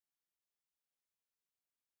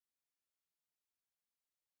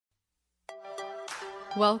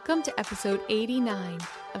Welcome to episode 89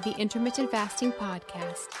 of the Intermittent Fasting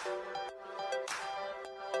Podcast.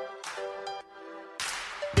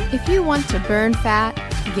 If you want to burn fat,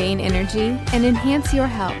 gain energy, and enhance your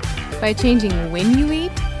health by changing when you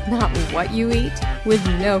eat, not what you eat, with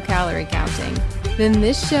no calorie counting, then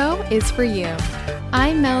this show is for you.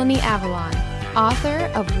 I'm Melanie Avalon,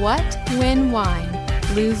 author of What, When, Wine,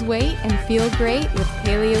 Lose Weight and Feel Great with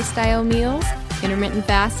Paleo-Style Meals, Intermittent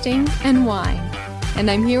Fasting, and Wine. And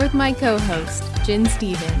I'm here with my co-host, Jen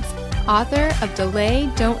Stevens, author of Delay,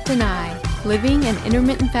 Don't Deny, Living an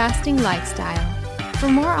Intermittent Fasting Lifestyle. For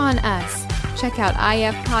more on us, check out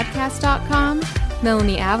ifpodcast.com,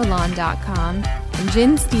 melanieavalon.com, and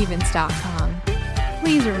jenstevens.com.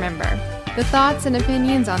 Please remember, the thoughts and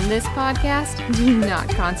opinions on this podcast do not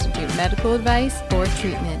constitute medical advice or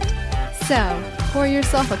treatment. So, pour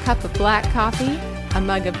yourself a cup of black coffee, a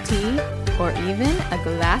mug of tea, or even a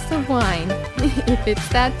glass of wine, if it's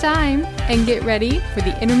that time, and get ready for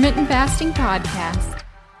the Intermittent Fasting Podcast.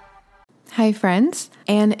 Hi friends,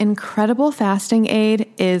 an incredible fasting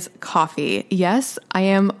aid is coffee. Yes, I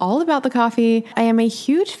am all about the coffee. I am a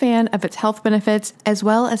huge fan of its health benefits as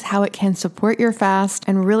well as how it can support your fast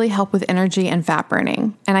and really help with energy and fat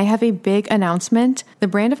burning. And I have a big announcement. The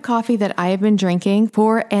brand of coffee that I have been drinking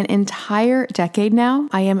for an entire decade now,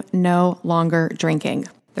 I am no longer drinking.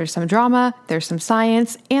 There's some drama, there's some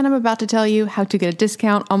science, and I'm about to tell you how to get a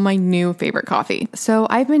discount on my new favorite coffee. So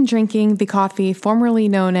I've been drinking the coffee formerly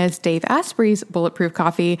known as Dave Asprey's Bulletproof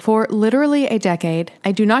Coffee for literally a decade.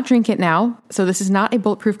 I do not drink it now, so this is not a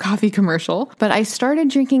Bulletproof Coffee commercial, but I started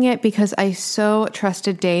drinking it because I so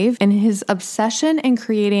trusted Dave and his obsession in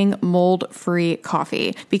creating mold-free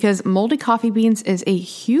coffee, because moldy coffee beans is a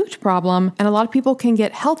huge problem, and a lot of people can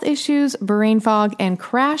get health issues, brain fog, and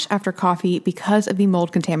crash after coffee because of the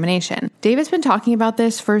mold contamination. Dave has been talking about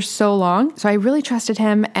this for so long, so I really trusted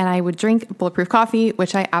him, and I would drink Bulletproof Coffee,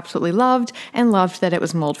 which I absolutely loved, and loved that it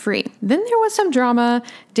was mold-free. Then there was some drama.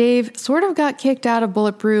 Dave sort of got kicked out of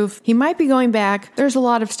Bulletproof. He might be going back. There's a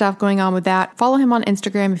lot of stuff going on with that. Follow him on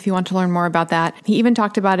Instagram if you want to learn more about that. He even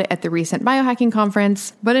talked about it at the recent biohacking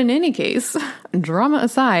conference. But in any case, drama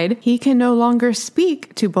aside, he can no longer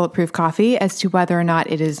speak to Bulletproof Coffee as to whether or not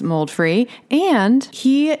it is mold-free, and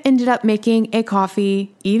he ended up making a coffee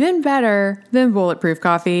even better than Bulletproof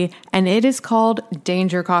Coffee, and it is called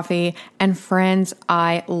Danger Coffee, and friends,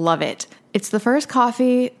 I love it. It's the first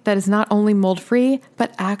coffee that is not only mold-free,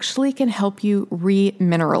 but actually can help you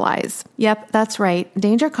re-mineralize. Yep, that's right.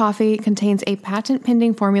 Danger Coffee contains a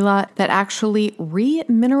patent-pending formula that actually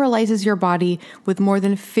re-mineralizes your body with more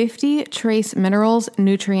than 50 trace minerals,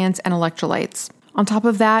 nutrients, and electrolytes. On top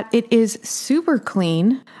of that, it is super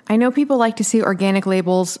clean. I know people like to see organic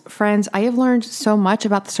labels. Friends, I have learned so much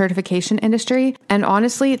about the certification industry, and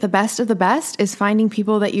honestly, the best of the best is finding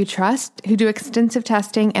people that you trust who do extensive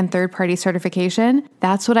testing and third-party certification.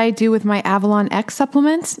 That's what I do with my Avalon X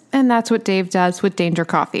supplements, and that's what Dave does with Danger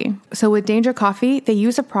Coffee. So with Danger Coffee, they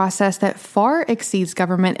use a process that far exceeds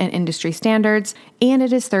government and industry standards, and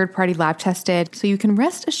it is third-party lab tested, so you can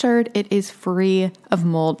rest assured it is free of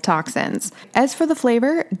mold toxins. As for the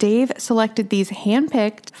flavor, Dave selected these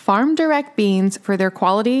hand-picked, farm-direct beans for their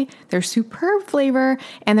quality, their superb flavor,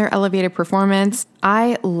 and their elevated performance.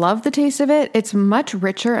 I love the taste of it. It's much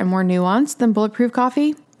richer and more nuanced than Bulletproof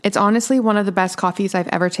Coffee. It's honestly one of the best coffees I've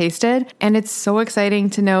ever tasted, and it's so exciting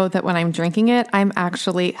to know that when I'm drinking it, I'm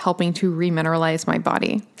actually helping to remineralize my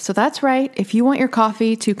body. So that's right, if you want your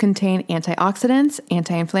coffee to contain antioxidants,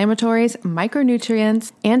 anti-inflammatories,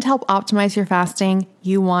 micronutrients, and help optimize your fasting,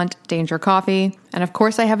 you want Danger Coffee. And of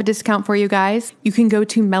course, I have a discount for you guys. You can go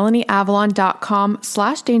to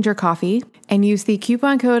melanieavalon.com/dangercoffee and use the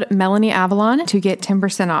coupon code MelanieAvalon to get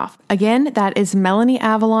 10% off. Again, that is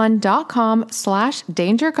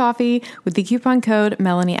melanieavalon.com/dangercoffee with the coupon code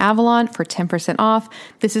MelanieAvalon for 10% off.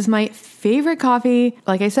 This is my favorite coffee.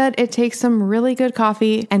 Like I said, it takes some really good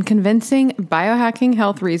coffee and convincing biohacking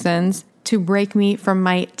health reasons to break me from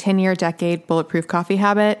my 10-year decade Bulletproof Coffee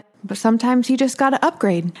habit. But sometimes you just gotta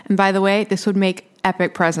upgrade. And by the way, this would make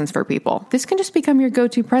epic presents for people. This can just become your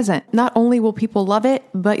go-to present. Not only will people love it,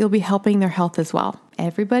 but you'll be helping their health as well.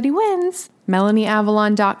 Everybody wins.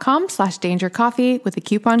 melanieavalon.com/dangercoffee with the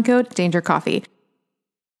coupon code DangerCoffee.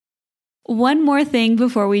 One more thing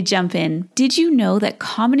before we jump in. Did you know that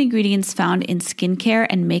common ingredients found in skincare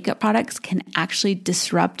and makeup products can actually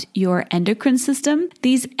disrupt your endocrine system?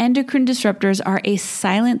 These endocrine disruptors are a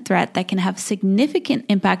silent threat that can have significant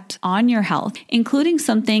impact on your health, including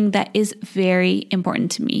something that is very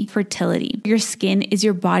important to me, fertility. Your skin is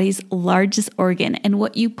your body's largest organ, and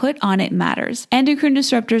what you put on it matters. Endocrine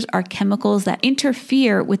disruptors are chemicals that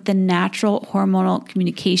interfere with the natural hormonal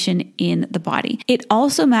communication in the body. It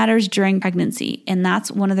also matters during pregnancy, and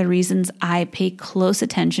that's one of the reasons I pay close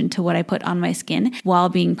attention to what I put on my skin while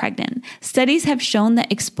being pregnant. Studies have shown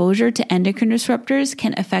that exposure to endocrine disruptors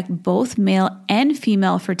can affect both male and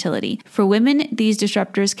female fertility. For women, these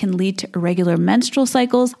disruptors can lead to irregular menstrual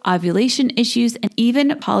cycles, ovulation issues, and even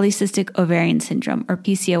polycystic ovarian syndrome, or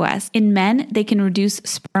PCOS. In men, they can reduce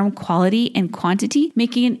sperm quality and quantity,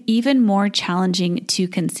 making it even more challenging to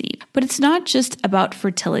conceive. But it's not just about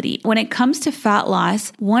fertility. When it comes to fat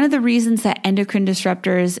loss, one of the reasons that endocrine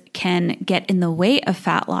disruptors can get in the way of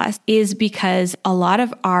fat loss is because a lot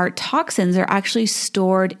of our toxins are actually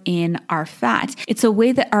stored in our fat. It's a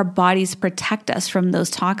way that our bodies protect us from those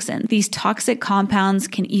toxins. These toxic compounds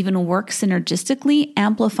can even work synergistically,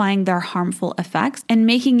 amplifying their harmful effects and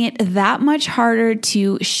making it that much harder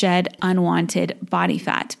to shed unwanted body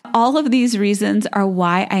fat. All of these reasons are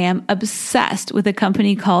why I am obsessed with a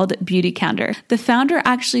company called Beauty Counter. The founder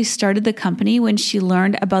actually started the company when she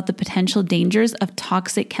learned about the potential dangers of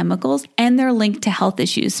toxic chemicals and their link to health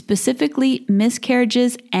issues, specifically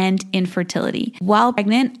miscarriages and infertility. While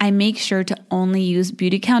pregnant, I make sure to only use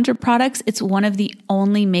Beauty Counter products. It's one of the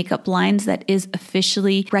only makeup lines that is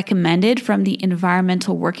officially recommended from the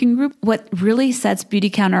Environmental Working Group. What really sets Beauty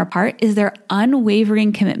Counter apart is their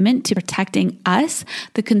unwavering commitment to protecting us,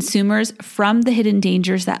 the consumers, from the hidden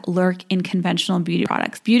dangers that lurk in conventional beauty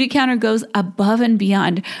products. Beauty Counter goes above and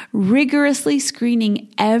beyond, rigorously screening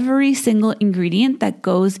every single ingredient that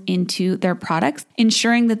goes into their products,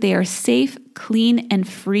 ensuring that they are safe, clean, and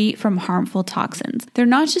free from harmful toxins. They're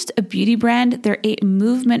not just a beauty brand, they're a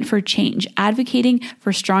movement for change, advocating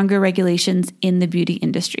for stronger regulations in the beauty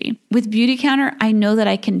industry. With Beauty Counter, I know that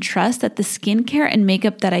I can trust that the skincare and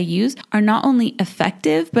makeup that I use are not only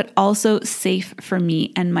effective, but also safe for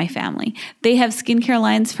me and my family. They have skincare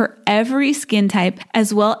lines for every skin type,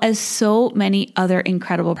 as well as so many other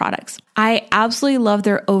incredible products. I absolutely love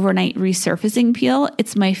their overnight resurfacing peel.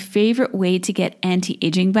 It's my favorite way to get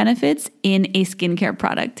anti-aging benefits in a skincare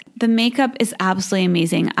product. The makeup is absolutely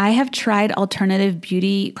amazing. I have tried alternative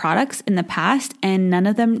beauty products in the past and none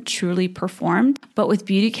of them truly performed. But with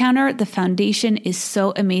Beauty Counter, the foundation is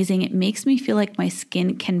so amazing. It makes me feel like my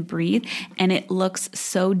skin can breathe and it looks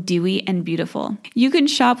so dewy and beautiful. You can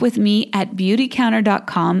shop with me at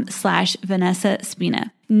beautycounter.com/Vanessa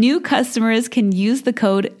Spina. New customers can use the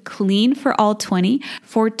code CLEANFORALL20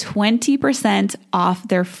 for 20% off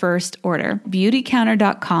their first order.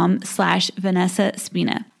 Beautycounter.com/Vanessa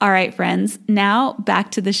Spina. All right, friends, now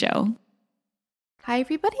back to the show. Hi,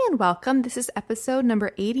 everybody, and welcome. This is episode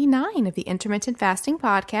number 89 of the Intermittent Fasting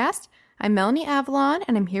Podcast. I'm Melanie Avalon,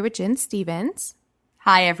 and I'm here with Jen Stevens.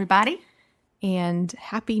 Hi, everybody. And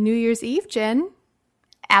happy New Year's Eve, Jen.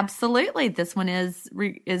 Absolutely. This one is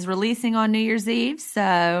releasing on New Year's Eve, so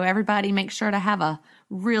everybody make sure to have a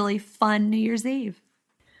really fun New Year's Eve.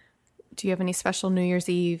 Do you have any special New Year's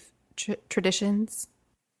Eve traditions?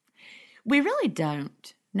 We really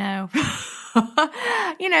don't, no.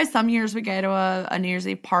 Some years we go to a New Year's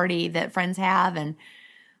Eve party that friends have, and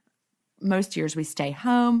most years we stay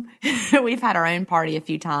home. We've had our own party a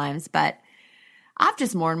few times, but I've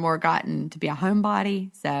just more and more gotten to be a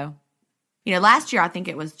homebody, so... last year I think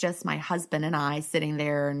it was just my husband and I sitting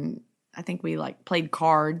there, and I think we played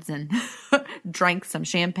cards and drank some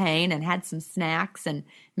champagne and had some snacks and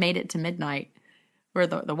made it to midnight. We're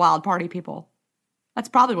the wild party people. That's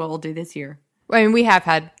probably what we'll do this year. I mean, we have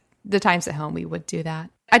had the times at home we would do that.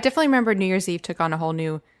 I definitely remember New Year's Eve took on a whole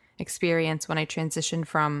new experience when I transitioned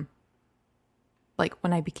from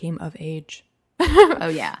when I became of age. Oh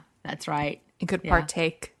yeah, that's right. And could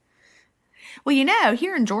partake. Well,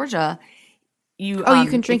 here in Georgia, you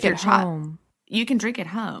can drink at home. You can drink at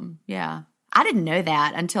home. Yeah. I didn't know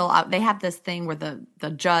that until they have this thing where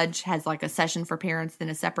the judge has a session for parents, then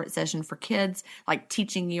a separate session for kids,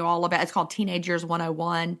 teaching you all about, it's called Teenage Years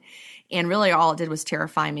 101. And really all it did was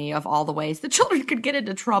terrify me of all the ways the children could get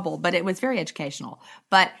into trouble, but it was very educational.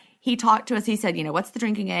 But he talked to us, he said, what's the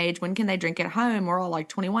drinking age? When can they drink at home? We're all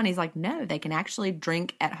 21. He's like, no, they can actually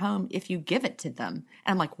drink at home if you give it to them.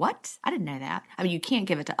 And I'm like, what? I didn't know that. I mean, you can't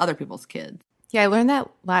give it to other people's kids. Yeah, I learned that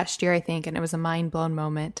last year, I think, and it was a mind-blown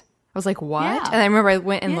moment. I was like, what? Yeah. And I remember I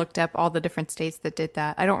went and looked up all the different states that did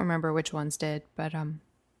that. I don't remember which ones did, but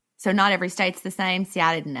So not every state's the same. See,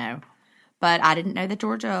 I didn't know. But I didn't know that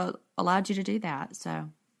Georgia allowed you to do that. So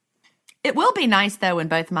it will be nice, though, when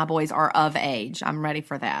both of my boys are of age. I'm ready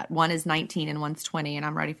for that. One is 19 and one's 20, and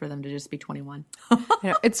I'm ready for them to just be 21.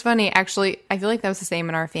 It's funny. Actually, I feel like that was the same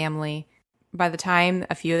in our family. By the time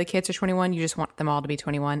a few of the kids are 21, you just want them all to be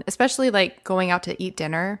 21, especially like going out to eat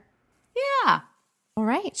dinner. Yeah. All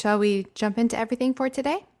right. Shall we jump into everything for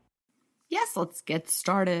today? Yes, let's get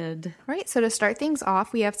started. All right. So to start things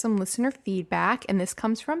off, we have some listener feedback, and this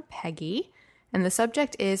comes from Peggy. And the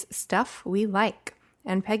subject is stuff we like.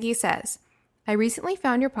 And Peggy says, I recently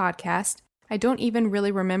found your podcast. I don't even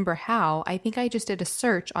really remember how. I think I just did a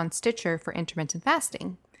search on Stitcher for intermittent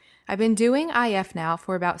fasting. I've been doing IF now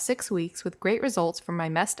for about 6 weeks with great results from my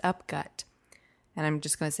messed up gut. And I'm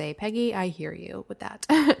just going to say, Peggy, I hear you with that.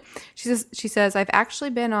 She says, I've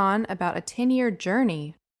actually been on about a 10-year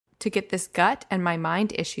journey to get this gut and my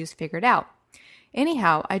mind issues figured out.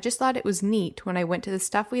 Anyhow, I just thought it was neat when I went to the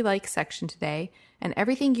Stuff We Like section today, and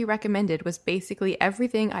everything you recommended was basically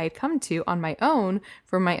everything I had come to on my own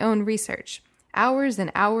for my own research. Hours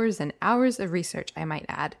and hours and hours of research, I might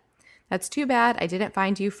add. That's too bad I didn't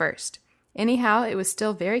find you first. Anyhow, it was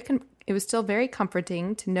still very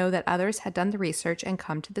comforting to know that others had done the research and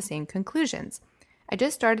come to the same conclusions. I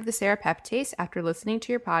just started the serapeptase after listening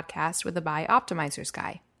to your podcast with the Bioptimizers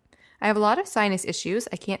guy. I have a lot of sinus issues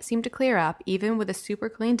I can't seem to clear up even with a super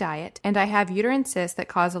clean diet, and I have uterine cysts that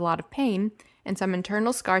cause a lot of pain and some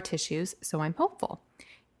internal scar tissues, so I'm hopeful.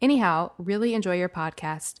 Anyhow, really enjoy your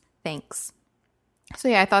podcast. Thanks. So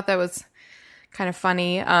yeah, I thought that was kind of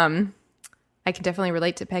funny. I can definitely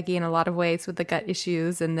relate to Peggy in a lot of ways with the gut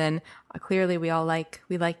issues, and then clearly we like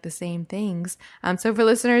the same things. So for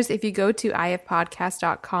listeners, if you go to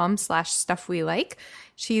ifpodcast.com/stuffwelike,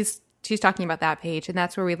 she's talking about that page, and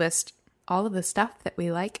that's where we list all of the stuff that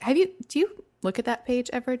we like. Do you look at that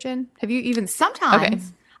page ever, Jen? Have you even? Sometimes. Okay.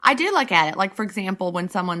 I do look at it. Like, for example, when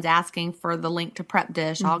someone's asking for the link to Prep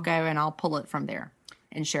Dish, I'll go and I'll pull it from there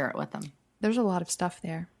and share it with them. There's a lot of stuff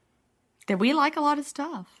there. We like a lot of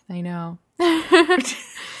stuff. I know.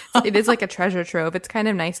 It is like a treasure trove. It's kind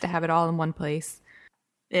of nice to have it all in one place.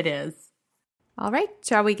 It is. All right.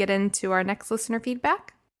 Shall we get into our next listener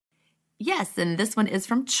feedback? Yes, and this one is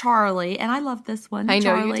from Charlie, and I love this one. I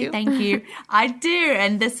know Charlie, you do. Thank you. I do,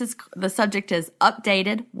 and the subject is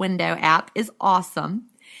updated window app is awesome.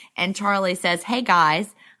 And Charlie says, hey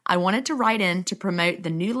guys, I wanted to write in to promote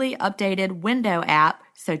the newly updated window app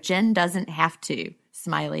so Jen doesn't have to.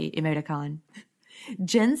 Smiley emoticon.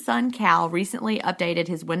 Jen's son Cal recently updated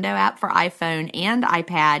his window app for iPhone and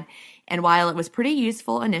iPad, and while it was pretty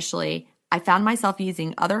useful initially, I found myself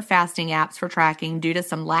using other fasting apps for tracking due to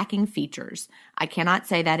some lacking features. I cannot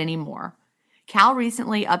say that anymore. Cal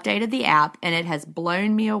recently updated the app, and it has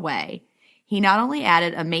blown me away. He not only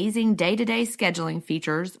added amazing day-to-day scheduling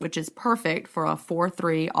features, which is perfect for a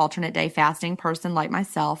 4-3 alternate day fasting person like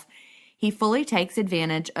myself, he fully takes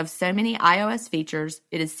advantage of so many iOS features,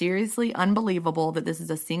 it is seriously unbelievable that this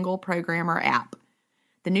is a single programmer app.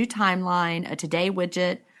 The new timeline, a today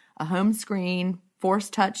widget, a home screen, force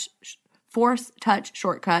touch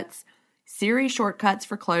shortcuts, Siri shortcuts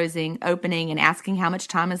for closing, opening, and asking how much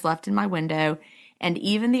time is left in my window, and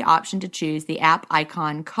even the option to choose the app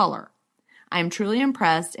icon color. I am truly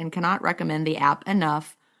impressed and cannot recommend the app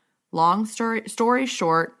enough. Long story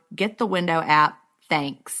short, get the window app.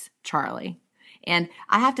 Thanks, Charlie. And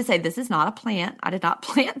I have to say, this is not a plant. I did not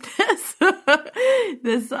plant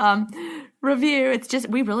this review. It's just,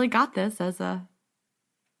 we really got this as a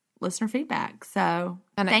listener feedback. So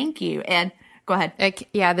thank you. And go ahead.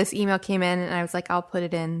 This email came in, and I was like, I'll put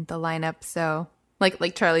it in the lineup. So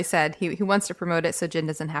like Charlie said, he wants to promote it so Jen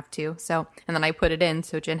doesn't have to. So, and then I put it in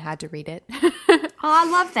so Jen had to read it. I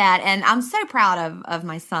love that. And I'm so proud of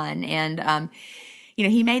my son. And,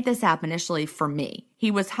 he made this app initially for me. He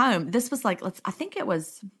was home. This was I think it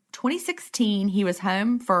was 2016. He was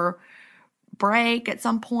home for break at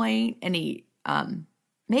some point, and he,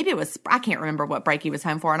 maybe it was, I can't remember what break he was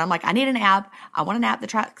home for. And I'm like, I need an app. I want an app that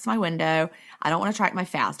tracks my window. I don't want to track my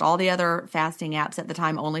fast. All the other fasting apps at the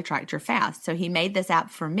time only tracked your fast. So he made this app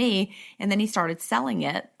for me, and then he started selling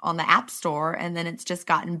it on the App Store, and then it's just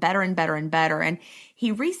gotten better and better and better. And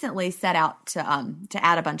he recently set out to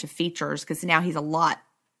add a bunch of features, because now he's a lot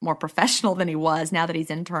more professional than he was now that he's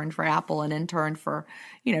interned for Apple and interned for,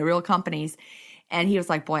 real companies. And he was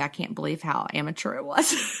like, boy, I can't believe how amateur it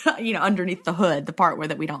was, underneath the hood, the part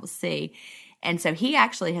that we don't see. And so he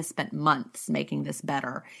actually has spent months making this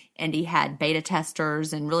better. And he had beta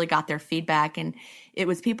testers and really got their feedback. And it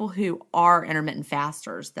was people who are intermittent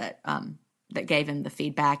fasters that gave him the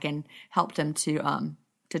feedback and helped him to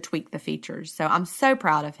to tweak the features. So I'm so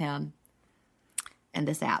proud of him and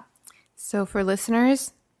this app. So for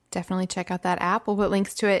listeners, definitely check out that app. We'll put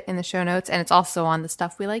links to it in the show notes, and it's also on the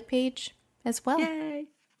Stuff We Like page as well. Yay.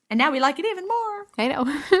 And now we like it even more. I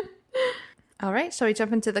know. All right, shall we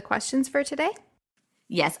jump into the questions for today?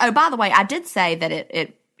 Yes. Oh, by the way, I did say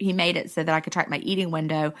that he made it so that I could track my eating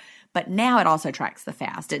window, but now it also tracks the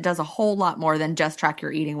fast. It does a whole lot more than just track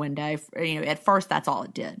your eating window. At first, that's all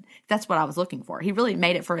it did. That's what I was looking for. He really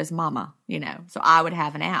made it for his mama, so I would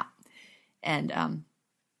have an app. And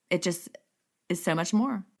it just is so much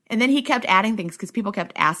more. And then he kept adding things because people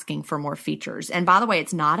kept asking for more features. And by the way,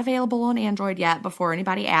 it's not available on Android yet before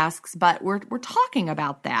anybody asks, but we're talking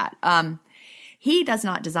about that. He does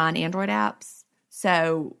not design Android apps,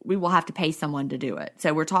 so we will have to pay someone to do it.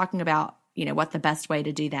 So we're talking about, what the best way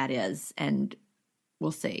to do that is, and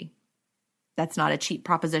we'll see. That's not a cheap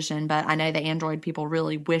proposition, but I know the Android people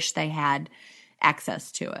really wish they had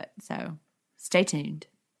access to it. So stay tuned.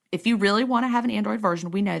 If you really want to have an Android version,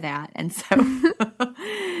 we know that. And so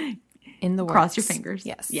in the works. Cross your fingers.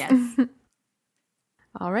 Yes. Yes.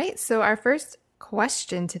 All right. So our first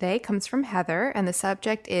question today comes from Heather, and the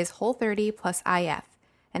subject is Whole30 plus IF.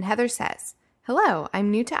 And Heather says, "Hello,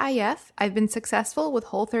 I'm new to IF. I've been successful with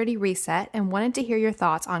Whole30 Reset and wanted to hear your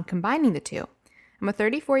thoughts on combining the two. I'm a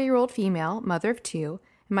 34-year-old female, mother of 2,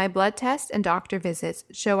 and my blood tests and doctor visits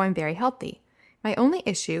show I'm very healthy. My only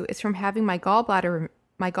issue is from having my gallbladder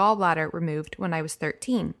removed when I was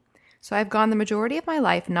 13. So I've gone the majority of my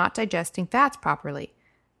life not digesting fats properly.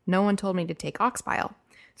 No one told me to take ox bile.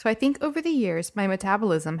 So I think over the years, my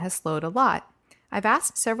metabolism has slowed a lot. I've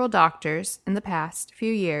asked several doctors in the past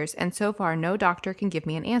few years, and so far no doctor can give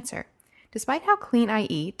me an answer. Despite how clean I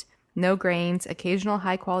eat, no grains, occasional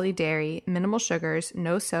high-quality dairy, minimal sugars,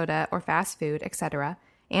 no soda or fast food, etc.,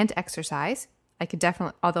 and exercise,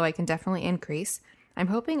 although I can definitely increase, I'm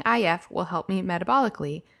hoping IF will help me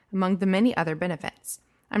metabolically, among the many other benefits.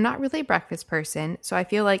 I'm not really a breakfast person, so I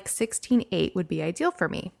feel like 16-8 would be ideal for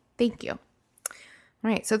me. Thank you." All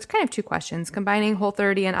right, so it's kind of two questions, combining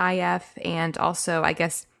Whole30 and IF, and also I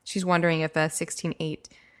guess she's wondering if a 16-8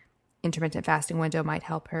 intermittent fasting window might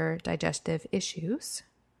help her digestive issues.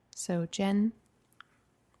 So Jen?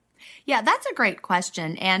 Yeah, that's a great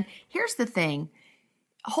question. And here's the thing.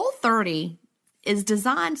 Whole30 is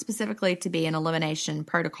designed specifically to be an elimination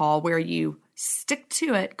protocol where you stick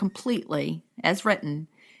to it completely as written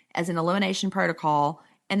as an elimination protocol,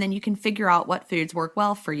 and then you can figure out what foods work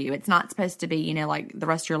well for you. It's not supposed to be, like the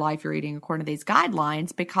rest of your life you're eating according to these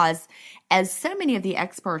guidelines, because as so many of the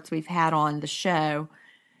experts we've had on the show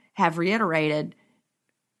have reiterated,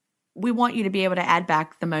 we want you to be able to add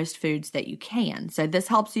back the most foods that you can. So this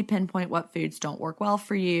helps you pinpoint what foods don't work well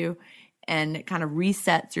for you, and it kind of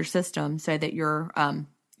resets your system so that you're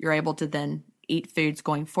able to then eat foods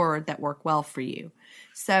going forward that work well for you.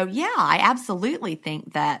 So yeah, I absolutely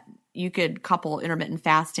think that you could couple intermittent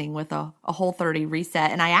fasting with a Whole30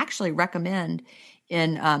 reset. And I actually recommend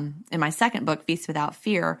in my second book, Feast Without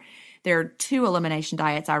Fear, there are 2 elimination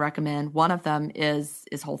diets I recommend. One of them is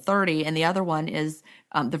Whole30, and the other one is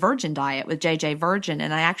the Virgin diet with JJ Virgin.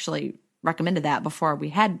 And I actually recommended that before we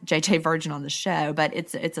had JJ Virgin on the show, but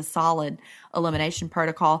it's a solid elimination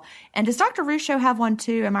protocol. And does Dr. Ruscio have one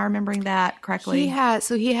too? Am I remembering that correctly? He has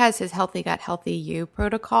his Healthy Gut, Healthy You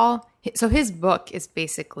protocol. So his book is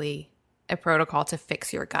basically a protocol to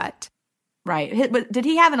fix your gut. Right. But did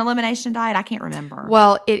he have an elimination diet? I can't remember.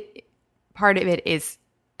 Well, part of it is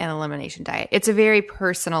an elimination diet. It's a very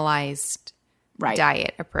personalized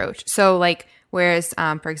diet approach. So whereas,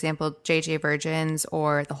 for example, JJ Virgin's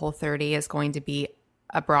or the Whole30 is going to be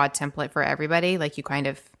a broad template for everybody. You kind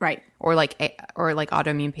of or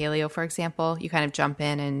autoimmune paleo, for example, you kind of jump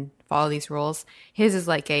in and follow these rules. His is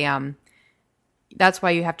that's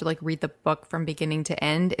why you have to read the book from beginning to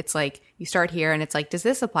end. It's you start here and it's does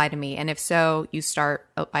this apply to me? And if so, you start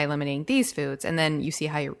by eliminating these foods, and then you see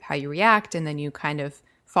how you react, and then you kind of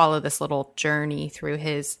follow this little journey through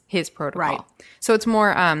his protocol. Right. So it's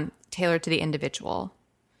more tailored to the individual.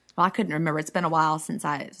 Well, I couldn't remember. It's been a while since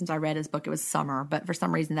I read his book. It was summer, but for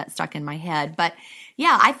some reason that stuck in my head. But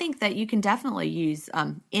yeah, I think that you can definitely use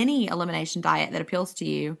any elimination diet that appeals to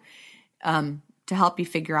you to help you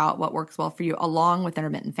figure out what works well for you, along with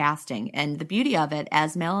intermittent fasting. And the beauty of it,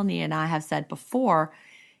 as Melanie and I have said before,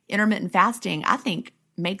 intermittent fasting, I think,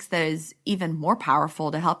 makes those even more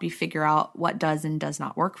powerful to help you figure out what does and does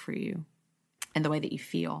not work for you and the way that you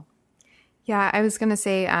feel. Yeah, I was going to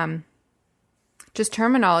say, just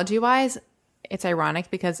terminology-wise, it's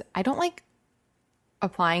ironic because I don't like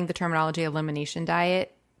applying the terminology elimination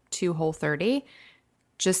diet to Whole30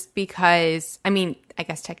 just because, I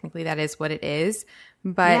guess technically that is what it is,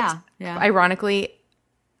 But ironically,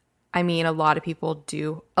 I mean, a lot of people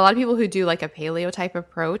who do like a paleo type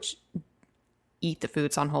approach eat the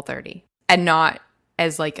foods on Whole30 and not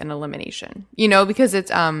as like an elimination, because it's,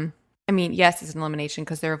 I mean, yes, it's an elimination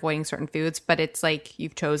because they're avoiding certain foods, but it's like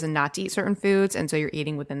you've chosen not to eat certain foods. And so you're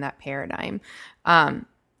eating within that paradigm.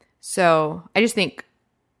 So I just think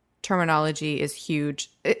terminology is huge.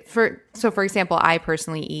 For example, I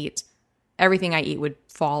personally everything I eat would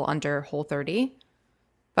fall under Whole30,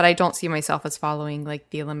 but I don't see myself as following like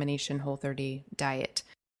the elimination Whole30 diet.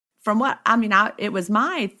 From what, I mean, it was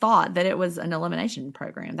my thought that it was an elimination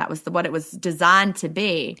program. That was what it was designed to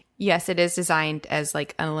be. Yes, it is designed as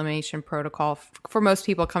like an elimination protocol for most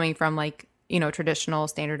people coming from like, traditional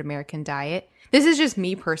standard American diet. This is just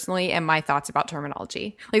me personally and my thoughts about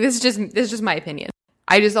terminology. Like this is just my opinion.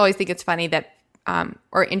 I just always think it's funny that,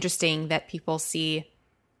 or interesting that people see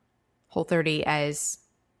Whole30 as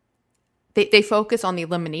they focus on the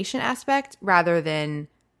elimination aspect rather than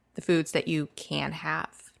the foods that you can have.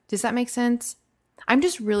 Does that make sense? I'm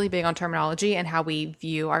just really big on terminology and how we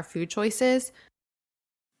view our food choices.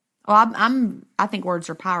 Well, I think words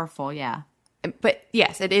are powerful, yeah. But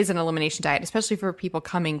yes, it is an elimination diet, especially for people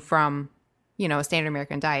coming from, a standard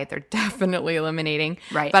American diet. They're definitely eliminating.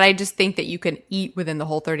 Right. But I just think that you can eat within the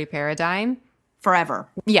Whole30 paradigm. Forever.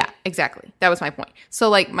 Yeah, exactly. That was my point. So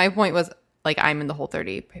like my point was like I'm in the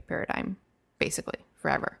Whole30 paradigm basically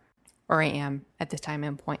forever. Or I am at this time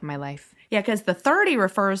and point in my life. Yeah, because the 30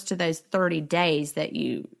 refers to those 30 days that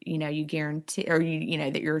you guarantee, or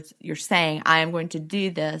that you're saying I am going to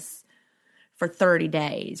do this for 30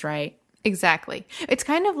 days, right? Exactly. It's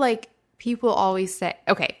kind of like people always say,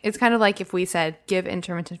 okay, it's kind of like if we said give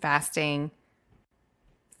intermittent fasting.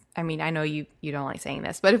 I mean, I know you don't like saying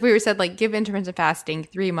this, but if we were said like give intermittent fasting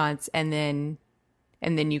 3 months and then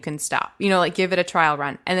you can stop, like give it a trial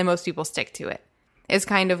run, and then most people stick to it. It's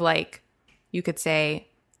kind of like you could say,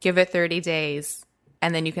 give it 30 days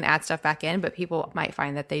and then you can add stuff back in, but people might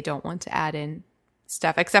find that they don't want to add in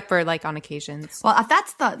stuff except for like on occasions. Well,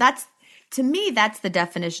 to me, that's the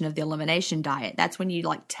definition of the elimination diet. That's when you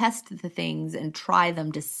like test the things and try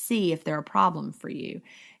them to see if they're a problem for you.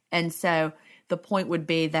 And so the point would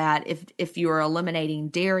be that if you are eliminating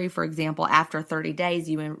dairy, for example, after 30 days,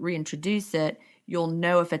 you reintroduce it, you'll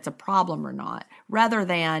know if it's a problem or not, rather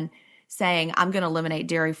than saying, I'm going to eliminate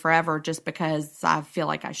dairy forever just because I feel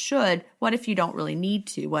like I should. What if you don't really need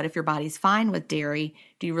to? What if your body's fine with dairy?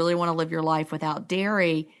 Do you really want to live your life without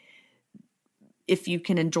dairy if you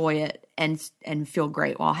can enjoy it and feel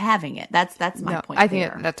great while having it? That's my point. I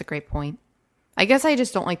think that's a great point. I guess I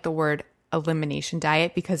just don't like the word elimination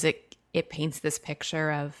diet because it paints this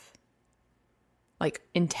picture of like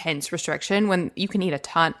intense restriction when you can eat a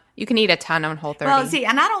ton. You can eat a ton on Whole30. Well, see,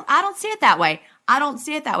 and I don't see it that way.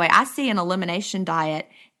 I see an elimination diet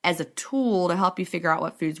as a tool to help you figure out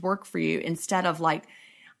what foods work for you instead of like,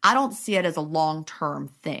 I don't see it as a long-term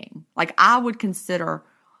thing. Like I would consider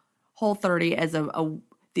Whole30 as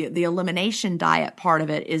the elimination diet part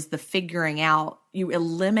of it is the figuring out. You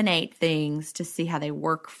eliminate things to see how they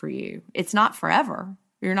work for you. It's not forever.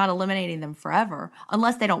 You're not eliminating them forever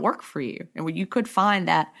unless they don't work for you. And you could find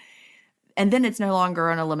that, and then it's no longer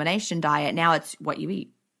an elimination diet. Now it's what you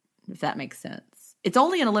eat, if that makes sense. It's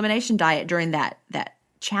only an elimination diet during that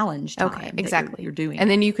challenge time. Okay, exactly. You're doing,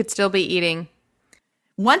 and then you could still be eating.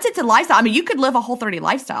 Once it's a lifestyle, I mean, you could live a Whole30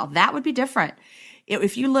 lifestyle. That would be different.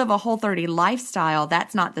 If you live a Whole30 lifestyle,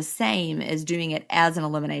 that's not the same as doing it as an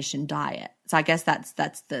elimination diet. So I guess that's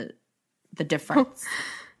the difference.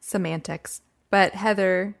 Semantics. But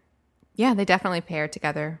Heather, yeah, they definitely pair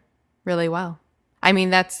together really well. I mean,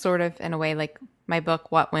 that's sort of in a way like my book,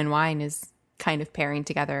 What When Wine, is kind of pairing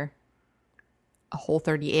together a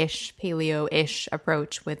Whole30-ish, paleo-ish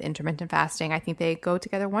approach with intermittent fasting. I think they go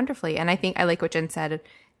together wonderfully. And I think I like what Jen said.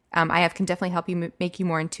 IF can definitely help you make you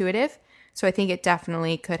more intuitive. So I think it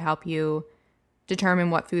definitely could help you determine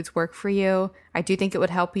what foods work for you. I do think it would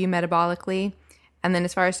help you metabolically. And then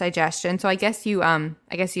as far as digestion, so I guess you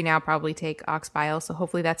now probably take ox bile. So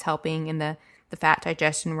hopefully that's helping in the fat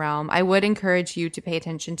digestion realm. I would encourage you to pay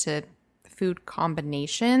attention to food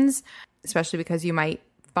combinations, especially because you might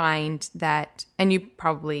find that, and you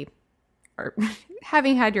probably are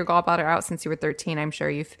having had your gallbladder out since you were 13. I'm sure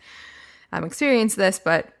you've experienced this,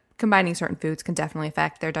 but combining certain foods can definitely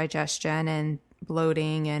affect their digestion and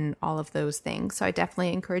bloating and all of those things. So I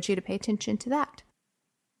definitely encourage you to pay attention to that.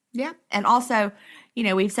 Yeah. And also,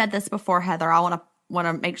 we've said this before, Heather, I want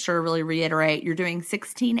to make sure to really reiterate, you're doing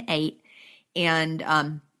 16-8,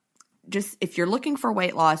 and just if you're looking for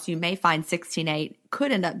weight loss, you may find 16-8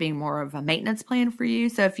 could end up being more of a maintenance plan for you.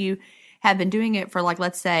 So if you have been doing it for like,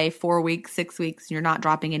 let's say 4 weeks, 6 weeks, and you're not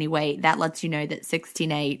dropping any weight, that lets you know that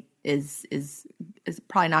 16.8 is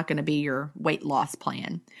probably not going to be your weight loss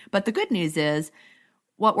plan. But the good news is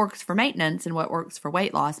what works for maintenance and what works for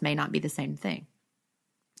weight loss may not be the same thing.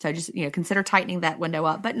 So just, consider tightening that window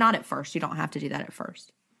up, but not at first. You don't have to do that at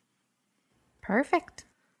first. Perfect.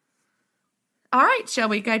 All right, shall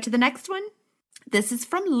we go to the next one? This is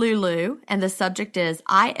from Lulu, and the subject is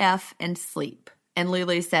IF and sleep. And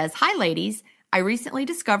Lulu says, "Hi, ladies. I recently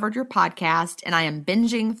discovered your podcast, and I am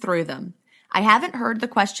binging through them. I haven't heard the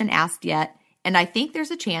question asked yet, and I think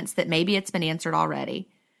there's a chance that maybe it's been answered already.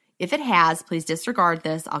 If it has, please disregard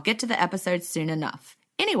this. I'll get to the episode soon enough.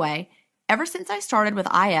 Anyway, ever since I started with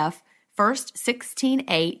IF, first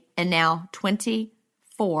 16.8 and now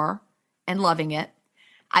 24, and loving it,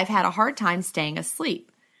 I've had a hard time staying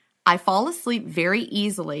asleep. I fall asleep very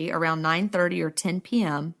easily around 9:30 or 10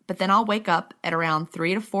 p.m., but then I'll wake up at around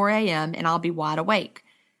 3 to 4 a.m. and I'll be wide awake.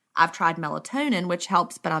 I've tried melatonin, which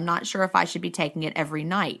helps, but I'm not sure if I should be taking it every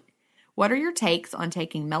night. What are your takes on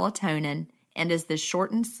taking melatonin, and is this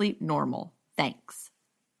shortened sleep normal? Thanks."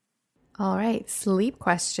 All right, sleep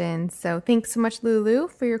questions. So thanks so much, Lulu,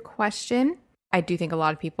 for your question. I do think a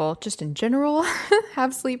lot of people, just in general,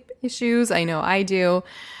 have sleep issues. I know I do.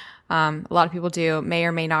 A lot of people do, may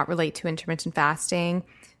or may not relate to intermittent fasting.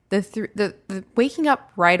 The waking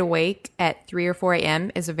up right awake at 3 or 4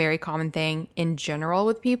 a.m. is a very common thing in general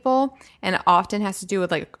with people, and it often has to do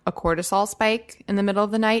with like a cortisol spike in the middle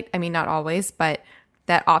of the night. I mean, not always, but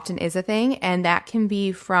that often is a thing, and that can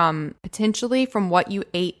be potentially from what you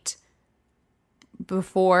ate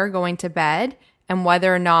before going to bed and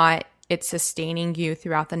whether or not it's sustaining you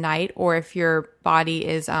throughout the night, or if your body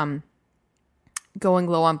is going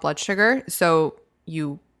low on blood sugar, so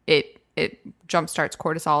it jumpstarts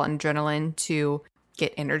cortisol and adrenaline to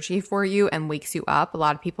get energy for you and wakes you up. A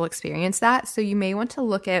lot of people experience that, so you may want to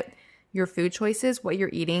look at your food choices, what you're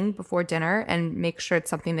eating before dinner, and make sure it's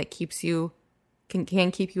something that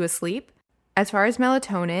can keep you asleep. As far as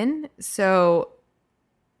melatonin, so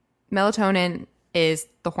melatonin is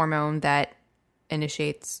the hormone that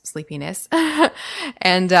initiates sleepiness,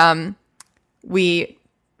 and we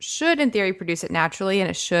should, in theory, produce it naturally, and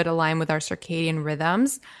it should align with our circadian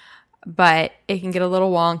rhythms, but it can get a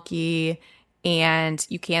little wonky, and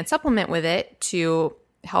you can supplement with it to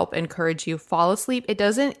help encourage you fall asleep. It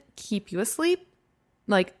doesn't keep you asleep,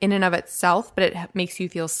 like in and of itself, but it makes you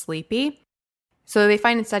feel sleepy. So they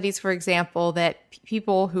find in studies, for example, that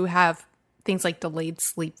people who have things like delayed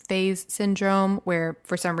sleep phase syndrome, where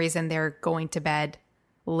for some reason they're going to bed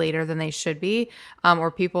later than they should be, or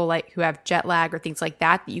people like who have jet lag or things like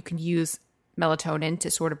that you can use melatonin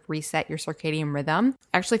to sort of reset your circadian rhythm.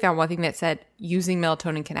 I actually found one thing that said using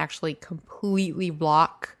melatonin can actually completely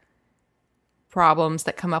block problems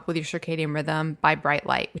that come up with your circadian rhythm by bright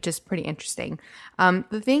light, which is pretty interesting.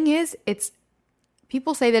 The thing is,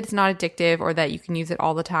 people say that it's not addictive or that you can use it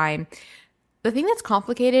all the time. The thing that's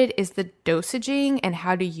complicated is the dosaging, and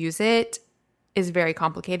how to use it is very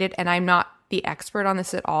complicated, and I'm not the expert on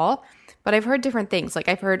this at all, but I've heard different things. Like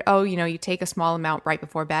I've heard, you take a small amount right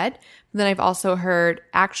before bed. But then I've also heard,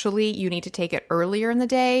 actually, you need to take it earlier in the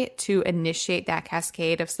day to initiate that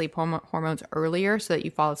cascade of sleep hormones earlier so that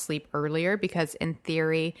you fall asleep earlier, because in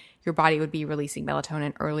theory, your body would be releasing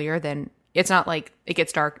melatonin earlier than, it's not like it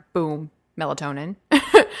gets dark, boom, melatonin.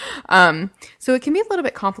 So it can be a little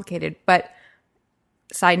bit complicated, but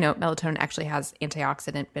side note, melatonin actually has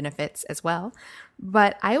antioxidant benefits as well.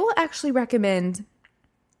 But I will actually recommend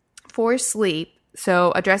for sleep,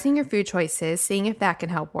 so addressing your food choices, seeing if that can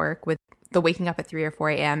help work with the waking up at 3 or 4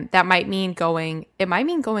 a.m. That might mean going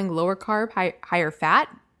lower carb, higher fat,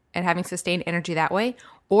 and having sustained energy that way.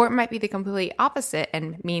 Or it might be the completely opposite,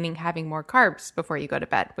 and meaning having more carbs before you go to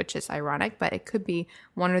bed, which is ironic, but it could be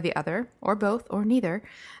one or the other, or both, or neither.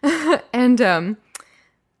 And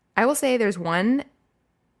I will say there's one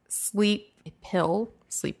sleep pill.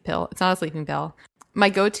 It's not a sleeping pill. My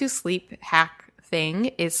go-to sleep hack thing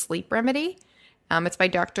is Sleep Remedy. It's by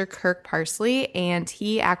Dr. Kirk Parsley, and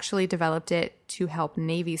he actually developed it to help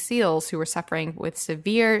Navy SEALs who were suffering with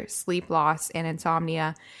severe sleep loss and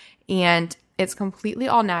insomnia. And it's completely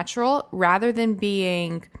all natural. Rather than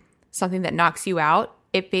being something that knocks you out,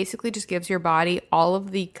 it basically just gives your body all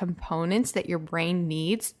of the components that your brain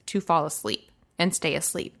needs to fall asleep and stay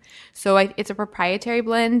asleep. So it's a proprietary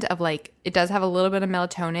blend of it does have a little bit of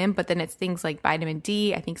melatonin, but then it's things like vitamin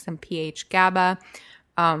D, I think some pH GABA,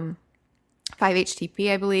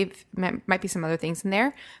 5-HTP, I believe, might be some other things in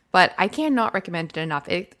there, but I cannot recommend it enough.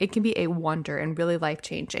 It can be a wonder and really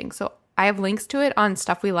life-changing. So I have links to it on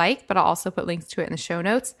Stuff We Like, but I'll also put links to it in the show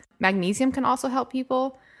notes. Magnesium can also help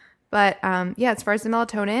people. But yeah, as far as the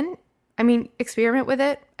melatonin, I mean, experiment with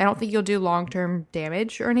it. I don't think you'll do long-term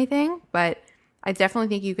damage or anything, but I definitely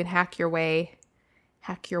think you can hack your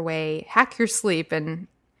sleep and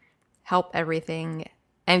help everything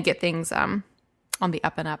and get things on the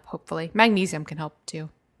up and up, hopefully. Magnesium can help too.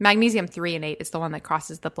 Magnesium 3 and 8 is the one that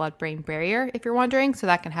crosses the blood-brain barrier, if you're wondering, so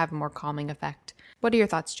that can have a more calming effect. What are your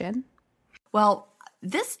thoughts, Jen? Well,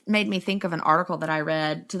 this made me think of an article that I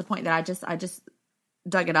read to the point that I just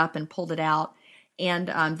dug it up and pulled it out. And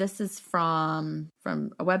this is from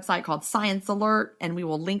a website called Science Alert, and we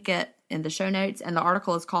will link it in the show notes. And the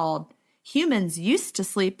article is called "Humans Used to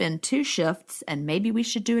Sleep in 2 Shifts, and Maybe We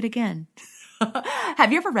Should Do It Again."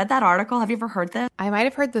 Have you ever read that article? Have you ever heard this? I might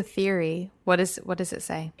have heard the theory. What does it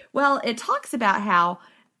say? Well, it talks about how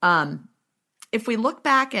if we look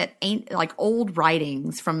back at old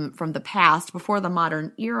writings from the past before the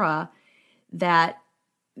modern era, that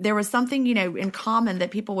there was something, in common,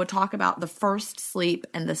 that people would talk about the first sleep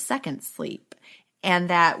and the second sleep, and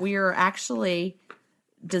that we are actually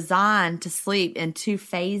designed to sleep in 2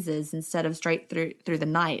 phases instead of straight through the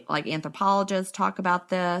night. Like anthropologists talk about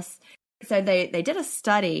this. So they did a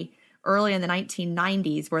study early in the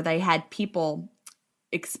 1990s where they had people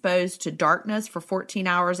exposed to darkness for 14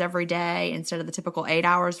 hours every day instead of the typical 8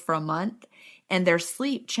 hours for a month. And their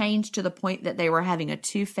sleep changed to the point that they were having a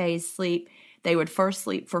 2-phase sleep. They would first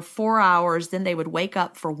sleep for 4 hours, then they would wake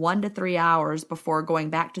up for 1 to 3 hours before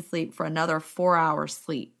going back to sleep for another 4 hours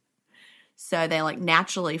sleep. So they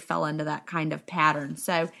naturally fell into that kind of pattern.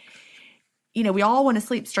 So, we all want to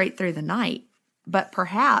sleep straight through the night. But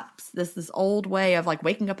perhaps this old way of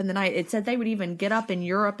waking up in the night, it said they would even get up in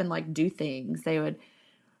Europe and do things. They would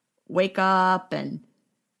wake up and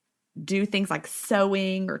do things like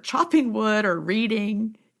sewing or chopping wood or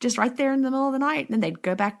reading just right there in the middle of the night. And then they'd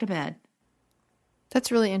go back to bed.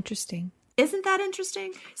 That's really interesting. Isn't that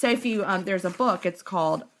interesting? So if you, there's a book, it's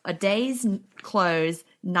called A Day's Close,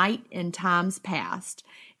 Night in Times Past.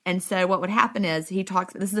 And so what would happen is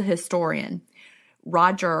this is a historian,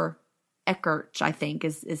 Roger Eckert, I think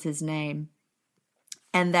is his name.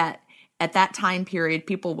 And that at that time period,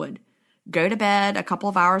 people would go to bed a couple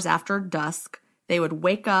of hours after dusk. They would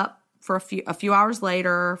wake up for a few hours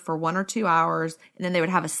later for 1 or 2 hours, and then they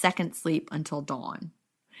would have a second sleep until dawn.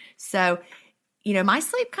 So, my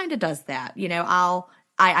sleep kind of does that.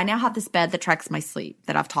 I now have this bed that tracks my sleep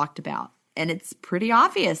that I've talked about, and it's pretty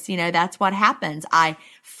obvious. That's what happens. I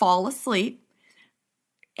fall asleep.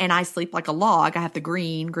 And I sleep like a log. I have the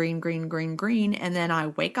green, and then I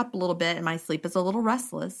wake up a little bit and my sleep is a little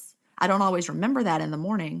restless. I don't always remember that in the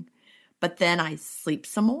morning, but then I sleep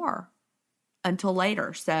some more until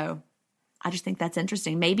later. So I just think that's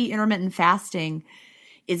interesting. Maybe intermittent fasting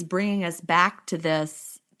is bringing us back to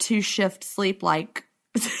this 2-shift sleep like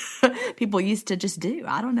people used to just do.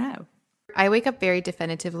 I don't know. I wake up very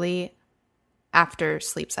definitively after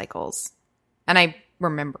sleep cycles, and I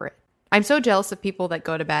remember it. I'm so jealous of people that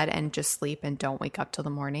go to bed and just sleep and don't wake up till the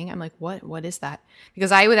morning. I'm like, what is that?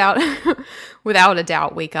 Because I, without a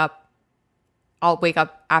doubt, I'll wake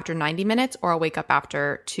up after 90 minutes or I'll wake up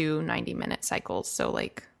after 2 90-minute cycles. So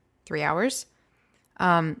 3 hours.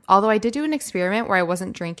 Although I did do an experiment where I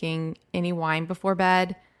wasn't drinking any wine before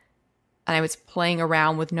bed and I was playing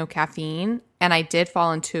around with no caffeine, and I did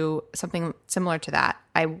fall into something similar to that.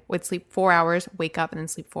 I would sleep 4 hours, wake up, and then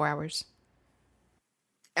sleep 4 hours.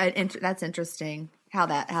 That's interesting how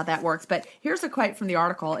that works. But here's a quote from the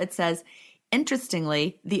article. It says,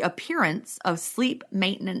 interestingly, the appearance of sleep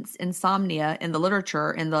maintenance insomnia in the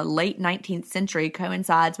literature in the late 19th century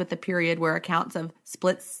coincides with the period where accounts of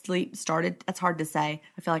split sleep started. That's hard to say.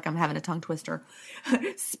 I feel like I'm having a tongue twister.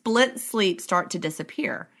 Split sleep start to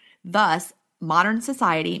disappear. Thus, modern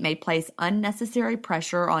society may place unnecessary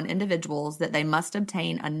pressure on individuals that they must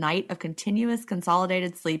obtain a night of continuous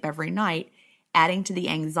consolidated sleep every night, adding to the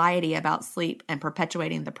anxiety about sleep and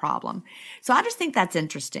perpetuating the problem. So I just think that's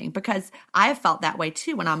interesting because I have felt that way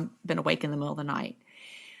too when I've been awake in the middle of the night.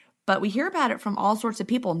 But we hear about it from all sorts of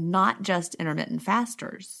people, not just intermittent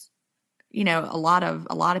fasters. A lot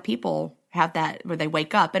of people have that where they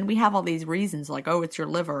wake up and we have all these reasons like, oh, it's your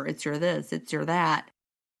liver, it's your this, it's your that.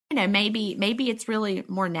 Maybe it's really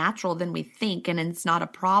more natural than we think, and it's not a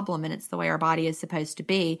problem, and it's the way our body is supposed to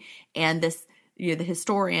be. And this, the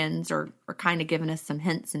historians are kind of giving us some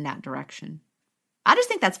hints in that direction. I just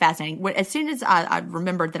think that's fascinating. As soon as I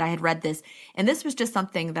remembered that I had read this, and this was just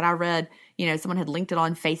something that I read, someone had linked it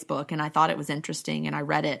on Facebook, and I thought it was interesting, and I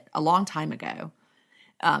read it a long time ago.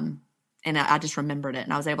 And I just remembered it,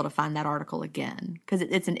 and I was able to find that article again because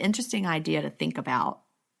it's an interesting idea to think about.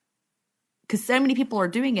 Because so many people are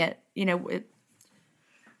doing it,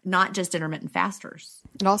 not just intermittent fasters.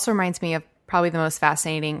 It also reminds me of probably the most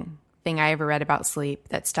fascinating thing I ever read about sleep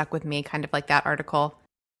that stuck with me, kind of like that article.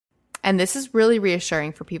 And this is really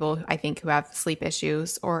reassuring for people, I think, who have sleep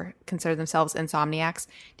issues or consider themselves insomniacs.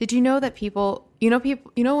 Did you know that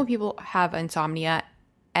when people have insomnia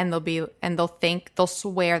and they'll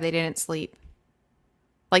swear they didn't sleep?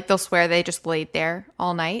 Like they'll swear they just laid there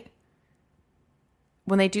all night.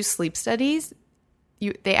 When they do sleep studies,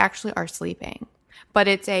 they actually are sleeping, but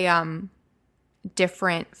it's a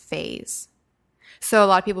different phase. So a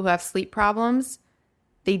lot of people who have sleep problems,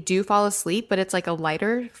 they do fall asleep, but it's like a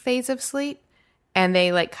lighter phase of sleep, and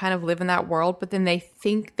they like kind of live in that world, but then they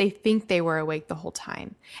think they were awake the whole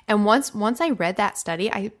time. And once I read that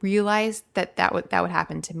study, I realized that would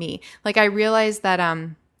happen to me. Like I realized that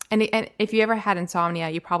and if you ever had insomnia,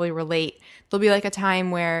 you probably relate. There'll be like a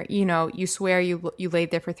time where, you swear you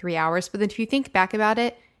laid there for 3 hours, but then if you think back about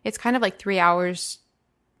it, it's kind of like 3 hours,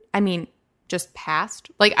 just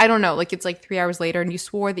passed. Like, I don't know, like it's like 3 hours later and you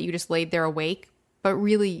swore that you just laid there awake, but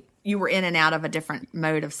really you were in and out of a different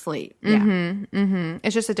mode of sleep.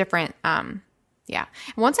 It's just a different, yeah.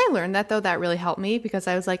 And once I learned that though, that really helped me because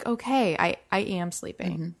I was like, okay, I am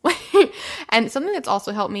sleeping. And something that's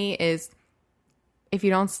also helped me is if you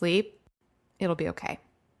don't sleep, it'll be okay.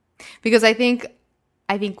 Because I think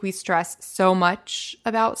we stress so much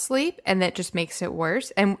about sleep and that just makes it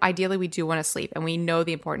worse. And ideally we do want to sleep and we know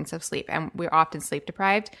the importance of sleep and we're often sleep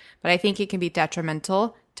deprived, but I think it can be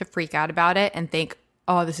detrimental to freak out about it and think,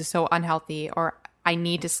 oh, this is so unhealthy, or I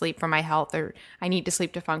need to sleep for my health, or I need to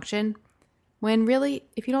sleep to function. When really,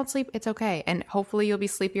 if you don't sleep, it's okay. And hopefully you'll be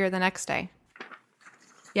sleepier the next day.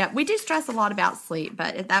 Yeah, we do stress a lot about sleep,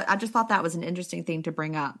 but I just thought that was an interesting thing to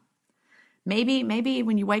bring up. Maybe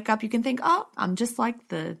when you wake up, you can think, oh, I'm just like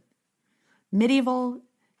the medieval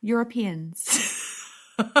Europeans.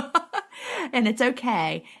 And it's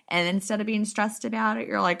okay. And instead of being stressed about it,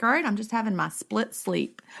 you're like, all right, I'm just having my split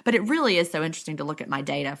sleep. But it really is so interesting to look at my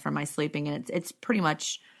data from my sleeping. And it's pretty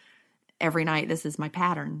much every night this is my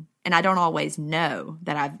pattern. And I don't always know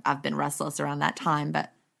that I've been restless around that time,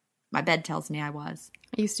 but my bed tells me I was.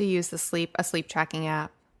 I used to use a sleep tracking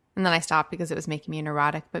app, and then I stopped because it was making me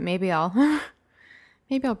neurotic. But maybe I'll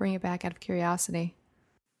bring it back out of curiosity.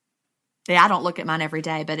 Yeah, I don't look at mine every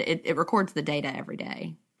day, but it records the data every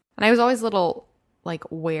day. And I was always a little like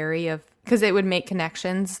wary of, because it would make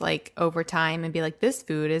connections like over time and be like, this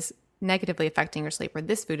food is negatively affecting your sleep, or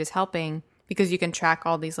this food is helping, because you can track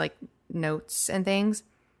all these like notes and things.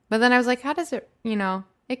 But then I was like, how does it,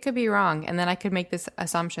 it could be wrong. And then I could make this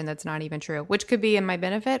assumption that's not even true, which could be in my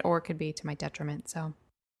benefit or it could be to my detriment. So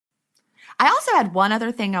I also had one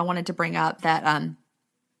other thing I wanted to bring up that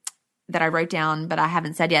I wrote down, but I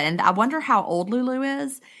haven't said yet. And I wonder how old Lulu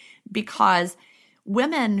is, because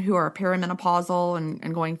women who are perimenopausal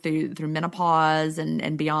and going through menopause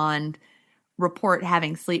and beyond report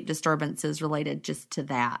having sleep disturbances related just to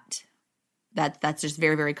that. That's just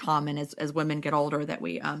very, very common as women get older, that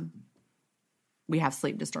we have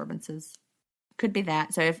sleep disturbances. Could be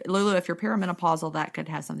that. So if you're perimenopausal, that could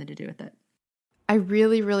have something to do with it. I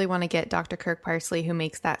really, really want to get Dr. Kirk Parsley, who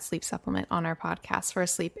makes that sleep supplement, on our podcast for a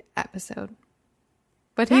sleep episode.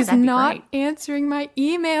 But he's not answering my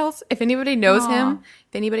emails. If anybody knows him,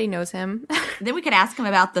 then we could ask him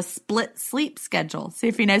about the split sleep schedule. See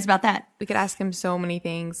if he knows about that. We could ask him so many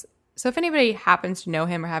things. So if anybody happens to know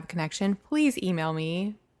him or have a connection, please email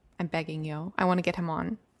me. I'm begging you. I want to get him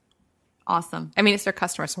on. Awesome. I mean, it's their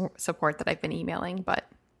customer support that I've been emailing, but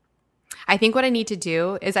I think what I need to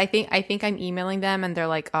do is I think I'm emailing them and they're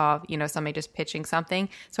like, oh, somebody just pitching something.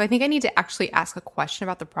 So I think I need to actually ask a question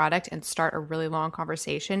about the product and start a really long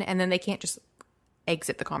conversation, and then they can't just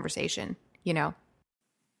exit the conversation, Oh,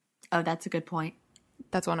 that's a good point.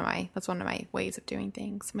 That's one of my ways of doing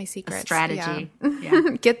things. My secret strategy. Yeah.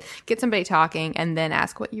 Get somebody talking and then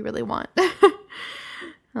ask what you really want.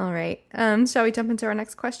 All right. Shall we jump into our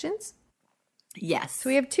next questions? Yes. So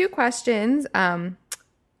we have 2 questions.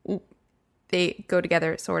 They go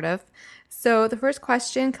together, sort of. So the first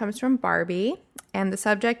question comes from Barbie, and the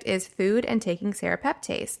subject is food and taking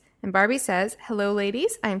serapeptase. And Barbie says, hello,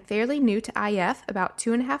 ladies. I'm fairly new to IF, about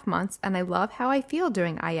 2.5 months, and I love how I feel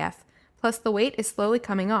during IF. Plus, the weight is slowly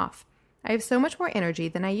coming off. I have so much more energy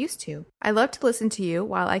than I used to. I love to listen to you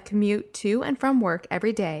while I commute to and from work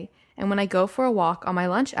every day, and when I go for a walk on my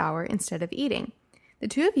lunch hour instead of eating. The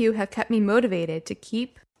 2 of you have kept me motivated to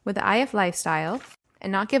keep with the IF lifestyle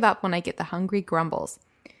and not give up when I get the hungry grumbles.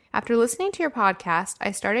 After listening to your podcast, I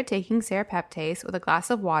started taking serapeptase with a glass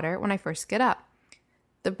of water when I first get up.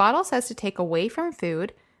 The bottle says to take away from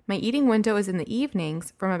food. My eating window is in the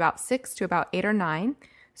evenings from about 6 to about 8 or 9,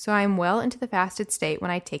 so I'm well into the fasted state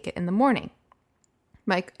when I take it in the morning.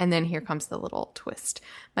 And then here comes the little twist.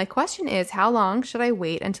 My question is, how long should I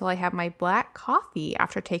wait until I have my black coffee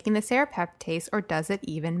after taking the serapeptase, or does it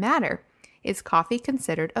even matter? Is coffee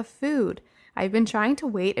considered a food? I've been trying to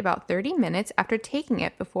wait about 30 minutes after taking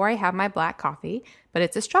it before I have my black coffee, but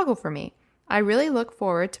it's a struggle for me. I really look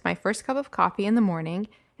forward to my first cup of coffee in the morning,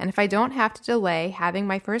 and if I don't have to delay having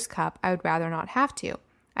my first cup, I would rather not have to.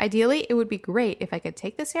 Ideally, it would be great if I could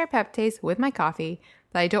take the serapeptase with my coffee,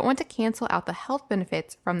 but I don't want to cancel out the health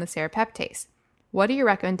benefits from the serapeptase. What are your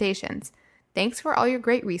recommendations? Thanks for all your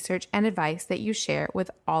great research and advice that you share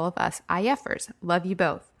with all of us IFers. Love you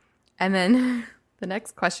both. And then the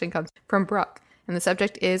next question comes from Brooke, and the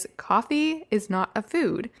subject is, coffee is not a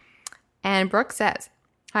food. And Brooke says,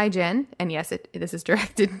 hi, Jen. And yes, this is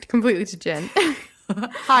directed completely to Jen.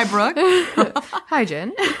 Hi, Brooke. Hi,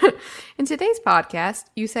 Jen. In today's podcast,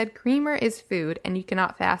 you said creamer is food and you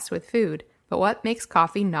cannot fast with food. But what makes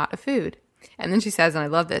coffee not a food? And then she says, and I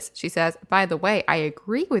love this, she says, by the way, I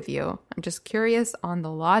agree with you. I'm just curious on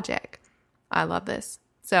the logic. I love this.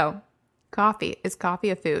 So, is coffee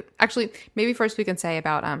a food? Actually, maybe first we can say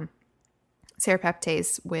about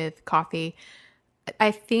serapeptase with coffee.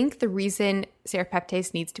 I think the reason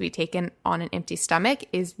serapeptase needs to be taken on an empty stomach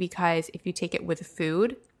is because if you take it with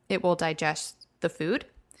food, it will digest the food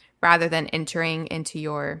rather than entering into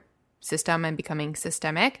your system and becoming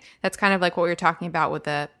systemic. That's kind of like what we were talking about with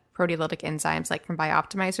the proteolytic enzymes, like from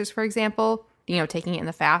Bioptimizers, for example, taking it in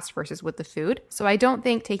the fast versus with the food. So I don't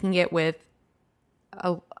think taking it with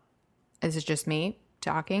this is just me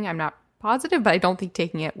talking. I'm not positive, but I don't think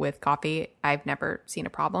taking it with coffee, I've never seen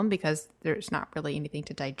a problem because there's not really anything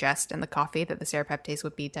to digest in the coffee that the serapeptase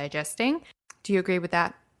would be digesting. Do you agree with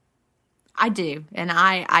that? I do. And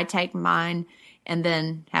I take mine and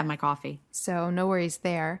then have my coffee. So no worries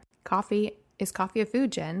there. Is coffee a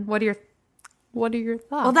food, Jen? What are your thoughts?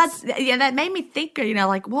 Well, that made me think,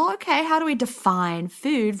 okay, how do we define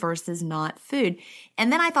food versus not food?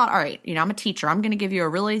 And then I thought, all right, I'm a teacher. I'm going to give you a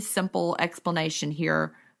really simple explanation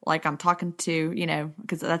here, like I'm talking to,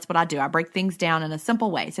 because that's what I do. I break things down in a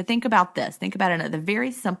simple way. So think about this. Think about it in the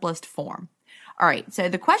very simplest form. All right, so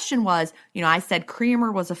the question was, I said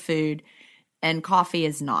creamer was a food and coffee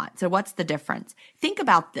is not. So what's the difference? Think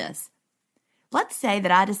about this. Let's say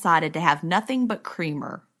that I decided to have nothing but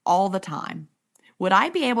creamer all the time. Would I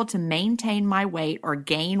be able to maintain my weight or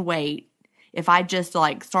gain weight if I just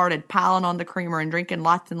started piling on the creamer and drinking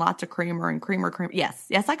lots and lots of creamer and creamer? Yes,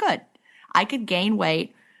 I could. I could gain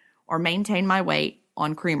weight or maintain my weight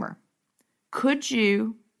on creamer. Could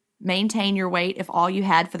you maintain your weight if all you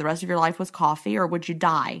had for the rest of your life was coffee, or would you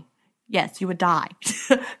die? Yes, you would die.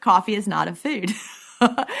 Coffee is not a food. So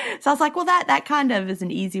I was like, well, that kind of is an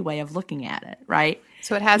easy way of looking at it, right?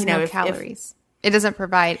 So it has no calories. It doesn't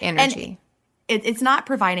provide energy. It's not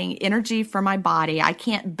providing energy for my body. I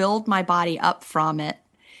can't build my body up from it.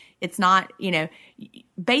 It's not,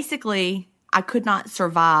 basically, I could not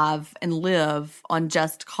survive and live on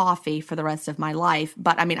just coffee for the rest of my life.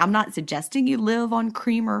 But I'm not suggesting you live on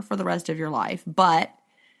creamer for the rest of your life. But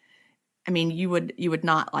you would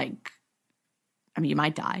not you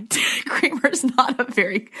might die. Creamer is not I'm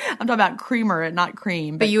talking about creamer and not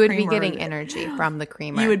cream. But you would be getting energy from the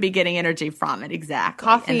creamer. You would be getting energy from it, exactly.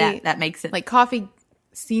 Coffee, and that makes it. Coffee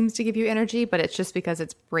seems to give you energy, but it's just because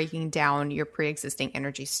it's breaking down your pre-existing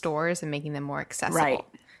energy stores and making them more accessible. Right.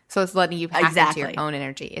 So it's letting you hack into your own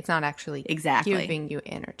energy. It's not actually giving you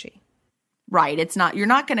energy. Right. It's not. You're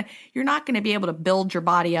not gonna be able to build your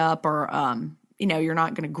body up, or you're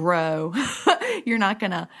not gonna grow. You're not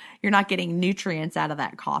getting nutrients out of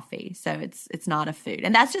that coffee. So it's not a food.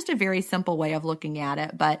 And that's just a very simple way of looking at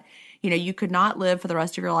it. But you could not live for the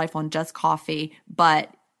rest of your life on just coffee,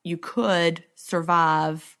 but you could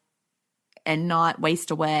survive and not waste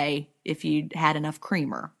away if you had enough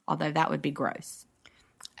creamer, although that would be gross.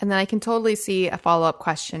 And then I can totally see a follow-up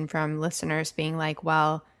question from listeners being like,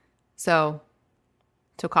 well, so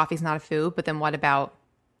coffee's not a food, but then what about,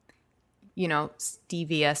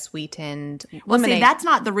 stevia sweetened lemonade? Well, see, that's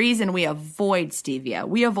not the reason we avoid stevia.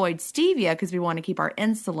 We avoid stevia because we want to keep our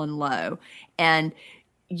insulin low. And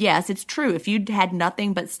yes, it's true. If you had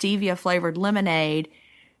nothing but stevia flavored lemonade,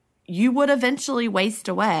 you would eventually waste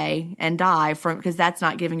away and die because that's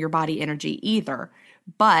not giving your body energy either.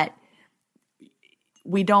 But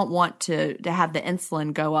we don't want to have the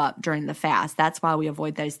insulin go up during the fast. That's why we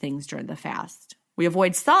avoid those things during the fast. We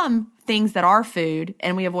avoid some things that are food,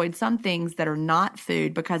 and we avoid some things that are not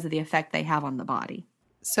food because of the effect they have on the body.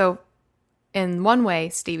 So in one way,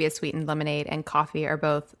 stevia sweetened lemonade and coffee are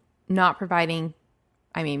both not providing,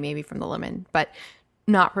 maybe from the lemon, but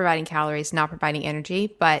not providing calories, not providing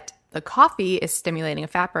energy, but the coffee is stimulating a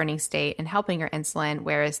fat burning state and helping your insulin,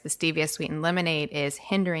 whereas the stevia sweetened lemonade is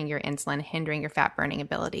hindering your insulin, hindering your fat burning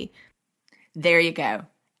ability. There you go.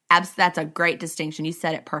 That's a great distinction. You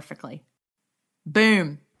said it perfectly.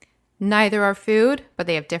 Boom. Neither are food, but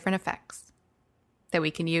they have different effects that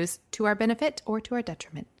we can use to our benefit or to our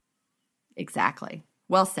detriment. Exactly.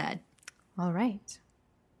 Well said. All right.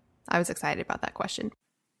 I was excited about that question.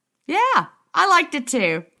 Yeah, I liked it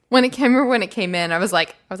too. When it came in, I was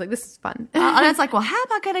like, this is fun. And I was like, well, how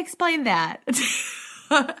am I going to explain that?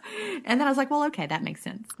 And then I was like, well, okay, that makes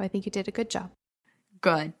sense. I think you did a good job.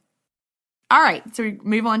 Good. All right, so we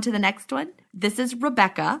move on to the next one. This is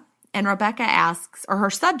Rebecca, and Rebecca asks, or her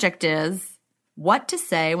subject is, what to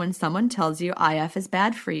say when someone tells you IF is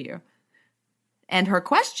bad for you? And her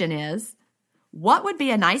question is, what would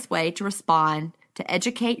be a nice way to respond to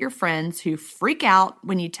educate your friends who freak out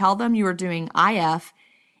when you tell them you are doing IF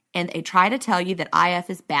and they try to tell you that IF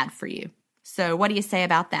is bad for you? So what do you say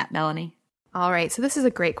about that, Melanie? All right, so this is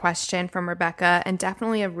a great question from Rebecca and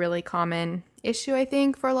definitely a really common issue, I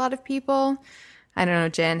think, for a lot of people. I don't know,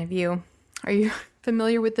 Jen, are you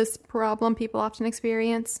familiar with this problem people often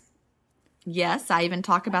experience? Yes, I even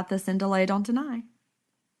talk about this in Delay Don't Deny.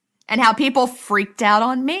 And how people freaked out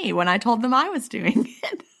on me when I told them I was doing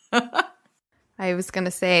it. I was going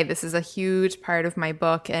to say, this is a huge part of my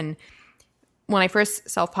book. And when I first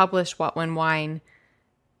self-published What When Wine,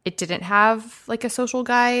 it didn't have like a social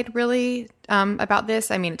guide really about this.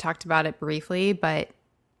 I mean, it talked about it briefly, but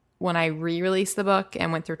when I re-released the book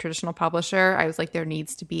and went through a traditional publisher, I was like, there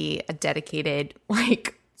needs to be a dedicated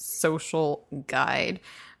like social guide.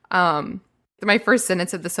 My first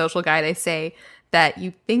sentence of the social guide, I say that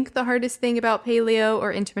you think the hardest thing about paleo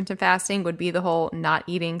or intermittent fasting would be the whole not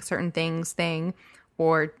eating certain things thing,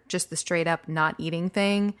 or just the straight up not eating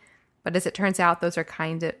thing. But as it turns out, those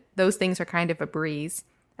things are kind of a breeze.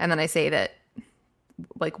 And then I say that,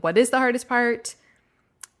 like, what is the hardest part?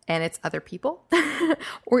 And it's other people,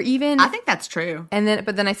 or even I think that's true.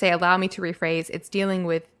 But then I say, allow me to rephrase. It's dealing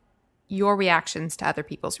with your reactions to other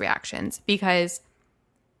people's reactions, because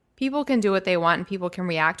people can do what they want and people can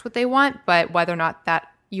react what they want, but whether or not that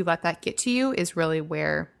you let that get to you is really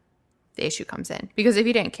where the issue comes in. Because if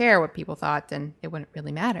you didn't care what people thought, then it wouldn't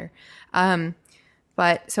really matter.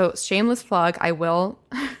 But so shameless plug, I will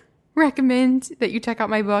recommend that you check out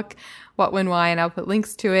my book, What When Why, and I'll put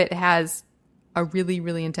links to it. It has a really,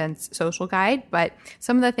 really intense social guide, but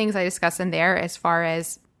some of the things I discuss in there, as far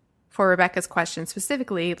as for Rebecca's question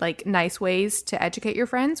specifically, like nice ways to educate your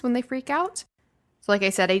friends when they freak out. So like I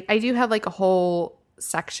said, I do have like a whole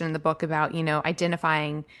section in the book about,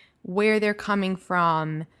 identifying where they're coming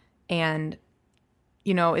from and,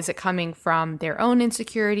 is it coming from their own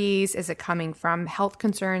insecurities? Is it coming from health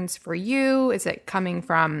concerns for you? Is it coming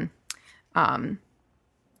from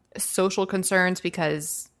social concerns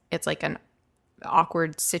because it's like an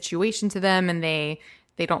awkward situation to them and they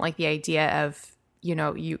don't like the idea of, you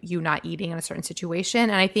not eating in a certain situation?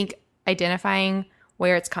 And I think identifying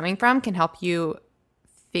where it's coming from can help you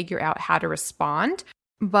figure out how to respond.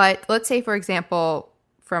 But let's say, for example,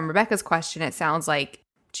 from Rebecca's question, it sounds like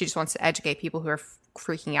she just wants to educate people who are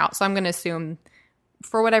freaking out. So I'm going to assume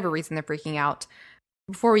for whatever reason they're freaking out,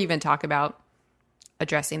 before we even talk about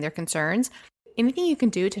addressing their concerns, anything you can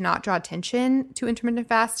do to not draw attention to intermittent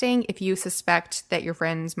fasting if you suspect that your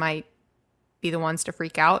friends might be the ones to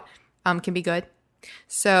freak out can be good.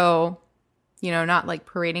 So not like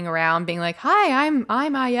parading around being like, hi, I'm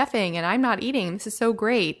IFing and I'm not eating. This is so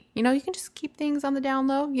great. You can just keep things on the down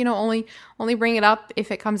low. Only bring it up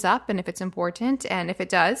if it comes up and if it's important. And if it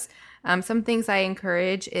does, some things I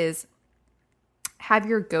encourage is have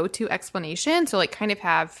your go-to explanation. So like kind of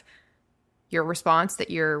have your response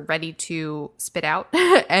that you're ready to spit out.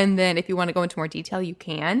 And then if you want to go into more detail, you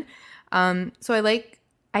can. So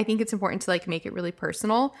I think it's important to like make it really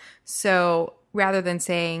personal. So rather than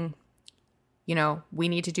saying, we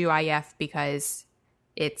need to do IF because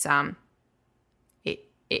it's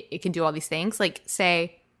it can do all these things. Like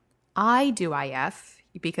say, I do IF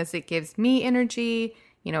because it gives me energy.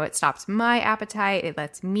 It stops my appetite. It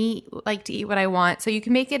lets me like to eat what I want. So you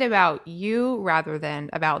can make it about you rather than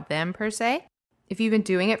about them per se. If you've been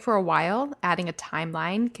doing it for a while, adding a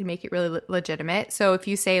timeline can make it really legitimate. So if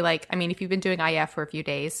you say if you've been doing IF for a few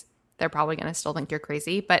days, they're probably going to still think you're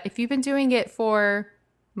crazy. But if you've been doing it for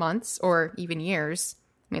months or even years,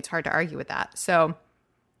 it's hard to argue with that. So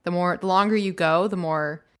the longer you go, the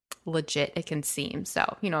more legit it can seem.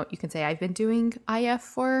 So, you can say, I've been doing IF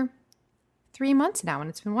for 3 months now and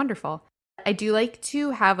it's been wonderful. I do like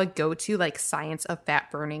to have a go-to like science of fat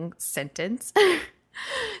burning sentence.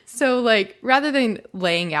 So like rather than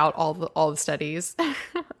laying out all the studies,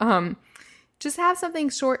 just have something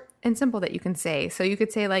short and simple that you can say. So you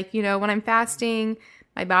could say like, when I'm fasting,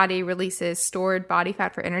 my body releases stored body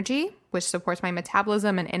fat for energy, which supports my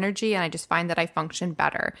metabolism and energy, and I just find that I function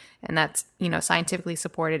better. And that's, scientifically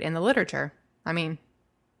supported in the literature. I mean,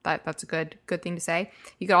 that's a good thing to say.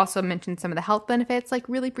 You could also mention some of the health benefits, like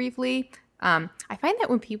really briefly. I find that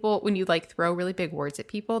when you like throw really big words at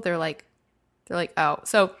people, they're like, oh.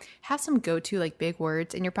 So have some go-to like big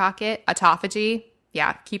words in your pocket. Autophagy,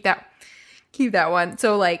 yeah, keep that one.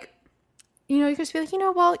 So like, you could just be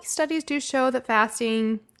like, well, studies do show that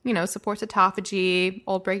fasting, supports autophagy,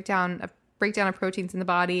 old breakdown of proteins in the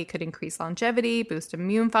body. It could increase longevity, boost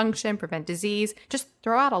immune function, prevent disease. Just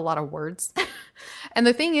throw out a lot of words. And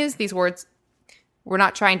the thing is, these words, we're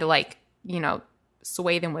not trying to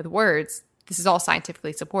sway them with words. This is all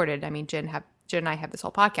scientifically supported. I mean, Jen and I have this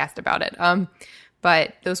whole podcast about it.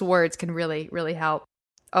 But those words can really, really help.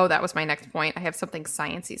 Oh, that was my next point. I have something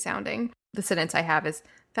sciencey sounding. The sentence I have is,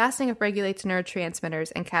 fasting upregulates neurotransmitters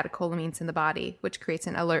and catecholamines in the body, which creates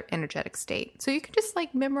an alert, energetic state. So you can just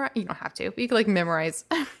like memorize, you don't have to, but you can like memorize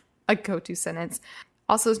a go-to sentence.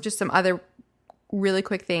 Also, just some other really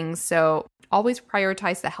quick things. So always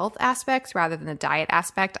prioritize the health aspects rather than the diet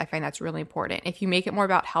aspect. I find that's really important. If you make it more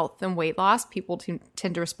about health than weight loss, people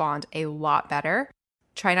tend to respond a lot better.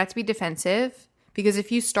 Try not to be defensive, because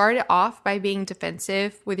if you start it off by being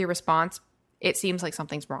defensive with your response, it seems like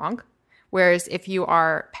something's wrong. Whereas if you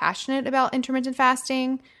are passionate about intermittent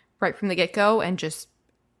fasting right from the get-go and just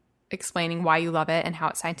explaining why you love it and how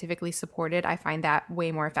it's scientifically supported, I find that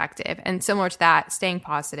way more effective. And similar to that, staying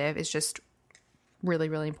positive is just really,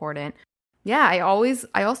 really important. Yeah, I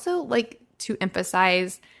also like to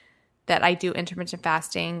emphasize that I do intermittent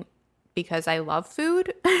fasting because I love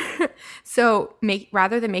food. So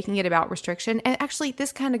rather than making it about restriction, and actually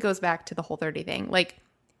this kind of goes back to the Whole30 thing, like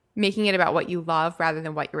making it about what you love rather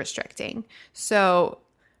than what you're restricting. So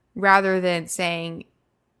rather than saying,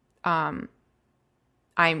 I'm,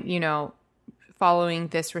 following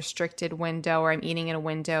this restricted window, or I'm eating in a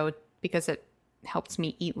window because it helps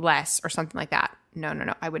me eat less or something like that. No.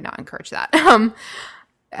 I would not encourage that.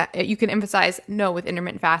 You can emphasize, no, with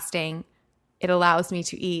intermittent fasting, it allows me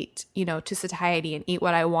to eat, to satiety and eat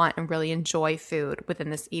what I want and really enjoy food within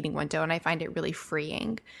this eating window. And I find it really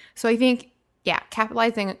freeing. So I think, yeah,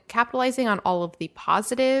 capitalizing on all of the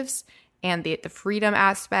positives and the freedom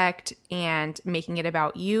aspect, and making it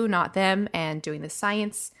about you, not them, and doing the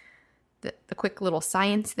science, the quick little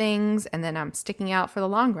science things, and then sticking out for the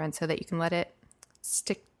long run so that you can let it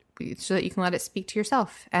speak to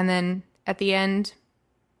yourself. And then at the end,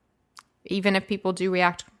 even if people do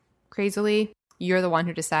react crazily, you're the one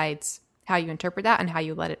who decides how you interpret that and how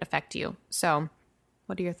you let it affect you. So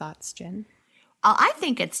what are your thoughts, Jen? I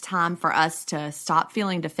think it's time for us to stop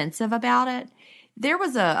feeling defensive about it. There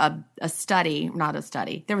was a survey.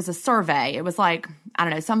 It was like, I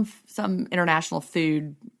don't know, some international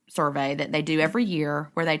food survey that they do every year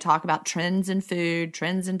where they talk about trends in food,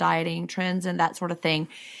 trends in dieting, trends and that sort of thing.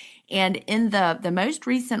 And in the most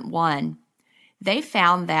recent one, they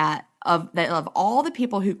found that of all the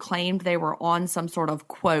people who claimed they were on some sort of,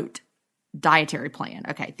 quote, dietary plan.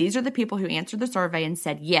 Okay, these are the people who answered the survey and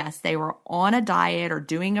said, yes, they were on a diet or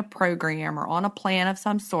doing a program or on a plan of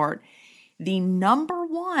some sort. The number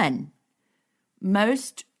one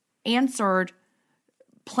most answered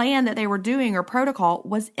plan that they were doing or protocol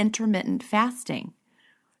was intermittent fasting.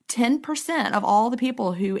 10% of all the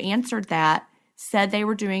people who answered that said they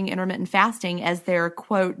were doing intermittent fasting as their,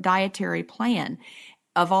 quote, dietary plan,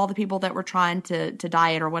 of all the people that were trying to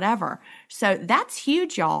diet or whatever. So that's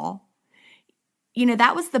huge, y'all.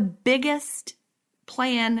 That was the biggest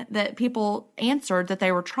plan that people answered that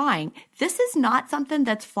they were trying. This is not something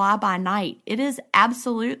that's fly by night. It is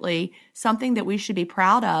absolutely something that we should be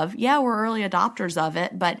proud of. Yeah, we're early adopters of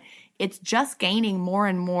it, but it's just gaining more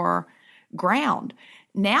and more ground.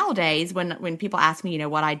 Nowadays, when people ask me,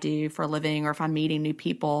 what I do for a living, or if I'm meeting new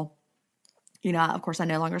people, of course, I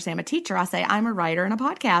no longer say I'm a teacher. I say I'm a writer and a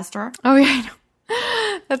podcaster. Oh yeah, I know.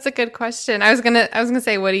 That's a good question. I was gonna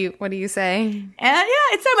say, what do you say? And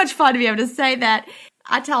yeah, it's so much fun to be able to say that.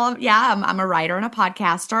 I tell them, yeah, I'm a writer and a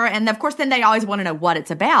podcaster, and of course, then they always want to know what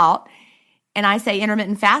it's about. And I say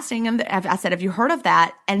intermittent fasting, and I said, have you heard of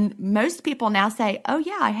that? And most people now say, oh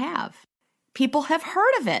yeah, I have. People have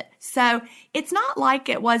heard of it, so it's not like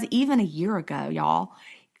it was even a year ago, y'all.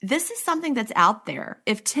 This is something that's out there.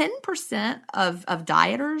 If 10% of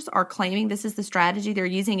dieters are claiming this is the strategy they're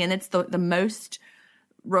using, and it's the most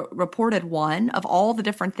reported one of all the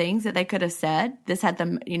different things that they could have said, this had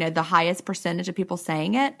the highest percentage of people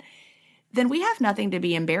saying it, then we have nothing to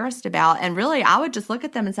be embarrassed about. And really, I would just look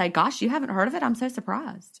at them and say, gosh, you haven't heard of it? I'm so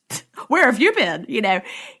surprised. Where have you been?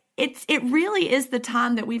 It really is the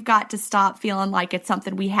time that we've got to stop feeling like it's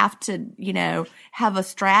something we have to, have a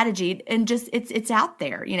strategy, and just it's out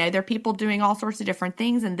there. There are people doing all sorts of different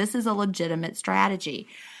things, and this is a legitimate strategy.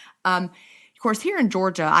 Of course, here in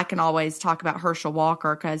Georgia, I can always talk about Herschel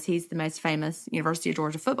Walker because he's the most famous University of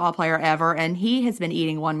Georgia football player ever, and he has been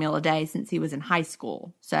eating one meal a day since he was in high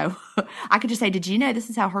school. So I could just say, did you know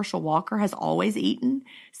this is how Herschel Walker has always eaten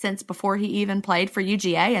since before he even played for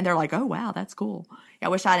UGA? And they're like, oh, wow, that's cool. I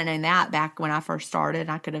wish I'd have known that back when I first started.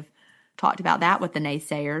 I could have talked about that with the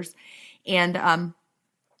naysayers. And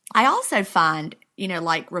I also find,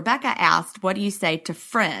 like Rebecca asked, what do you say to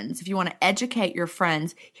friends? If you want to educate your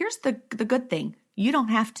friends, here's the good thing. You don't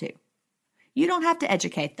have to. You don't have to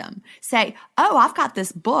educate them. Say, oh, I've got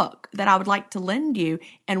this book that I would like to lend you.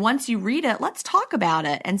 And once you read it, let's talk about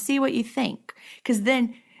it and see what you think. Because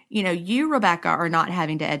then, you, Rebecca, are not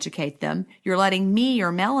having to educate them. You're letting me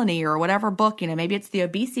or Melanie or whatever book, maybe it's the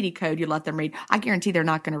obesity code you let them read. I guarantee they're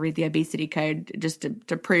not going to read the obesity code just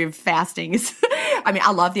to prove fasting is. I mean,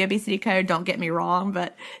 I love the obesity code, don't get me wrong,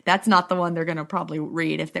 but that's not the one they're going to probably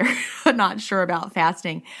read if they're not sure about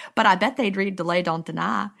fasting. But I bet they'd read Delay, Don't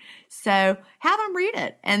Deny. So have them read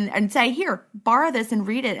it and say, here, borrow this and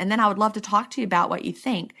read it. And then I would love to talk to you about what you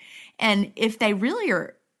think. And if they really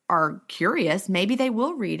are curious, maybe they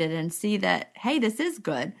will read it and see that, hey, this is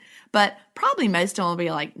good. But probably most of them will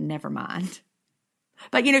be like, never mind.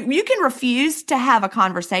 But, you can refuse to have a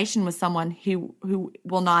conversation with someone who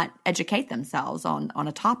will not educate themselves on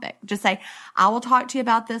a topic. Just say, I will talk to you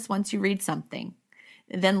about this once you read something.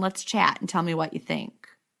 Then let's chat and tell me what you think.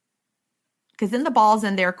 Because then the ball's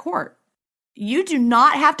in their court. You do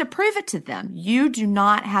not have to prove it to them. You do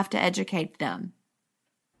not have to educate them.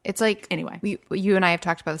 It's like, anyway, you and I have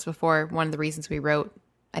talked about this before. One of the reasons we wrote,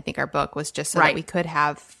 I think, our book was just so that we could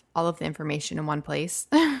have all of the information in one place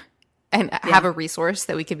and have a resource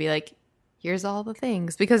that we could be like, here's all the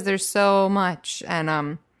things, because there's so much.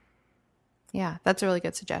 And that's a really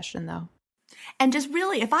good suggestion, though. And just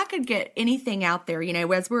really, if I could get anything out there,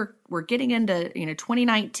 as we're getting into,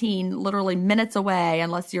 2019, literally minutes away,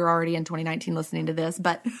 unless you're already in 2019 listening to this,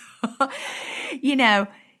 but,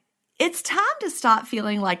 it's time to stop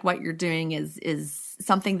feeling like what you're doing is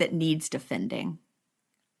something that needs defending.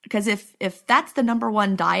 Because if that's the number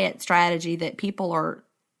one diet strategy that people are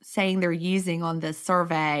saying they're using on this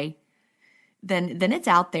survey, then it's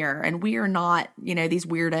out there. And we are not, these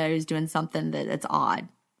weirdos doing something that's odd.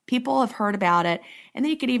 People have heard about it. And then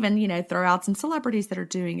you could even, throw out some celebrities that are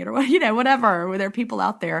doing it, or, whatever. There are people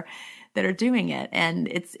out there that are doing it. And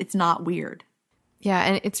it's not weird. Yeah.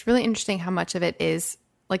 And it's really interesting how much of it is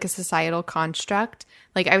like a societal construct.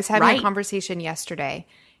 Like I was having a conversation yesterday,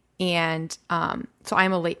 and so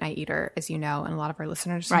I'm a late night eater, as you know, and a lot of our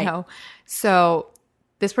listeners know. So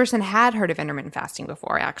this person had heard of intermittent fasting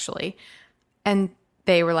before, actually. And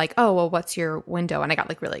they were like, oh, well, what's your window? And I got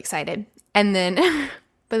like really excited. And then,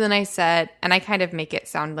 but then I said, and I kind of make it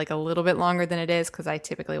sound like a little bit longer than it is, because I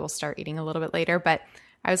typically will start eating a little bit later. But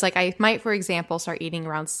I was like, I might, for example, start eating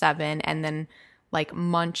around 7 and then like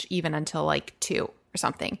munch even until like 2 or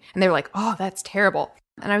something. And they were like, oh, that's terrible.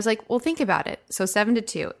 And I was like, well, think about it. So 7 to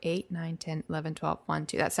 2, 8, 9, 10, 11, 12, 1,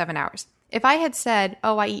 2, that's 7 hours. If I had said,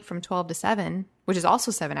 oh, I eat from 12 to 7, which is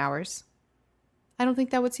also 7 hours, I don't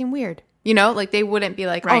think that would seem weird. Like they wouldn't be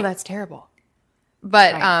like, oh, that's terrible.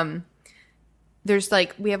 But there's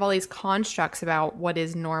like, we have all these constructs about what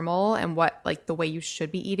is normal and what like the way you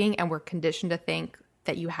should be eating. And we're conditioned to think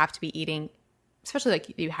that you have to be eating, especially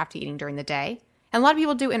like you have to eating during the day. And a lot of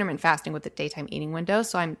people do intermittent fasting with the daytime eating window.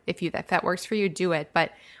 So if that works for you, do it.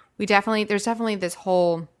 But there's definitely this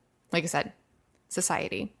whole, like I said,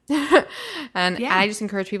 society. And I just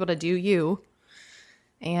encourage people to do you.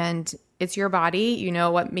 And it's your body. You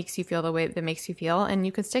know what makes you feel the way that makes you feel. And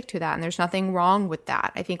you can stick to that. And there's nothing wrong with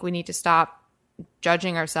that. I think we need to stop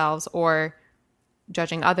judging ourselves or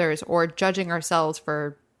judging others or judging ourselves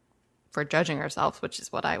for judging ourselves, which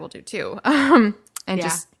is what I will do too.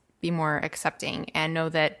 Just be more accepting and know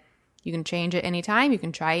that you can change at any time. You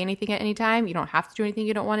can try anything at any time. You don't have to do anything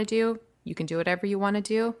you don't want to do. You can do whatever you want to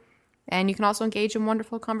do. And you can also engage in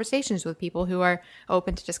wonderful conversations with people who are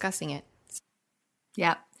open to discussing it.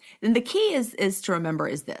 Yeah. And the key is to remember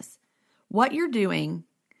is this. What you're doing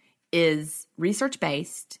is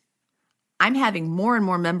research-based. I'm having more and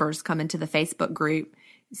more members come into the Facebook group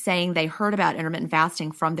saying they heard about intermittent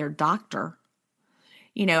fasting from their doctor.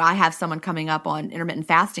 I have someone coming up on intermittent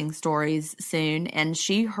fasting stories soon, and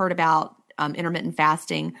she heard about intermittent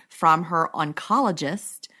fasting from her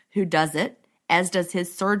oncologist who does it as does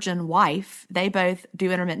his surgeon wife. They both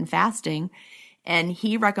do intermittent fasting, and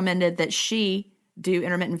he recommended that she do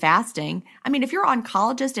intermittent fasting. I mean, if your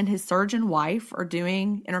oncologist and his surgeon wife are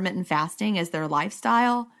doing intermittent fasting as their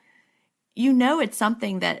lifestyle, you know it's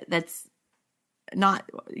something that's not,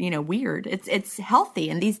 weird. It's healthy,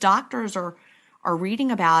 and these doctors are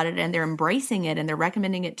reading about it, and they're embracing it, and they're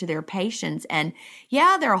recommending it to their patients. And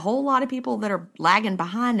yeah, there are a whole lot of people that are lagging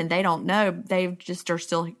behind and they don't know. They just are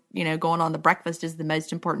still, going on the breakfast is the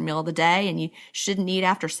most important meal of the day, and you shouldn't eat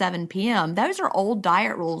after 7 p.m. Those are old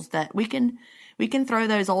diet rules that we can throw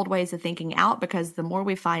those old ways of thinking out, because the more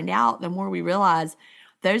we find out, the more we realize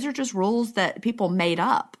those are just rules that people made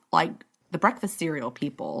up, like the breakfast cereal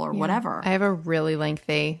people or whatever. I have a really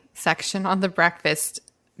lengthy section on the breakfast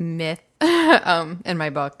myth in my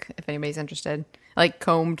book, if anybody's interested. Like,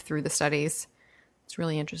 combed through the studies. It's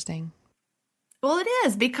really interesting. Well, it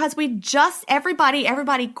is, because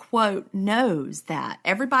everybody quote knows that.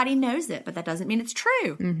 Everybody knows it, but that doesn't mean it's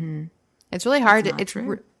true. Mm-hmm. It's really hard. It's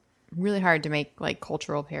really hard to make like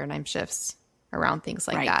cultural paradigm shifts around things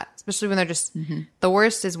like right. that, especially when they're just the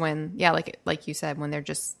worst is when, like you said, when they're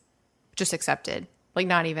just accepted, like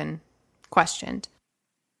not even questioned.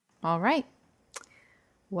 All right.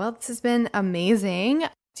 Well, this has been amazing.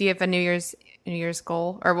 Do you have a New Year's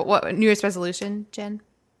goal, or what New Year's resolution, Jen?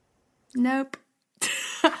 Nope.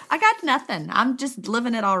 I got nothing. I'm just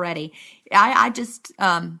living it already. I just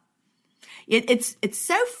it's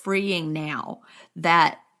so freeing now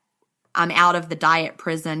that I'm out of the diet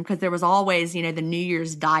prison, because there was always, the New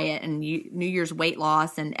Year's diet and New Year's weight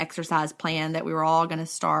loss and exercise plan that we were all going to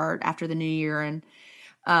start after the new year. And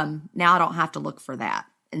now I don't have to look for that.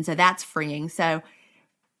 And so that's freeing. So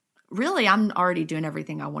really, I'm already doing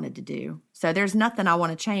everything I wanted to do. So there's nothing I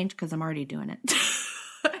want to change, because I'm already doing it.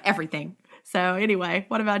 Everything. So anyway,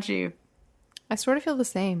 what about you? I sort of feel the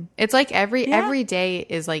same. It's like every day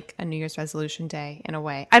is like a New Year's resolution day in a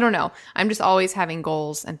way. I don't know. I'm just always having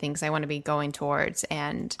goals and things I want to be going towards.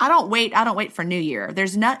 And I don't wait for New Year.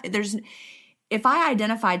 If I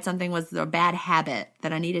identified something was a bad habit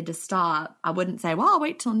that I needed to stop, I wouldn't say, well, I'll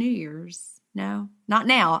wait till New Year's. No, not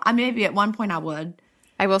now. Maybe at one point I would.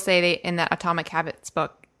 I will say in that Atomic Habits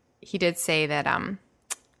book, he did say that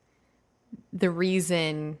the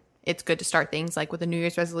reason it's good to start things like with a New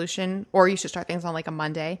Year's resolution, or you should start things on like a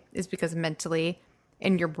Monday, is because mentally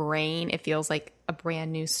in your brain, it feels like a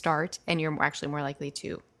brand new start, and you're actually more likely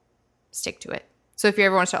to stick to it. So if you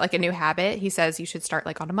ever want to start like a new habit, he says you should start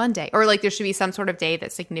like on a Monday, or like there should be some sort of day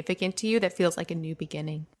that's significant to you that feels like a new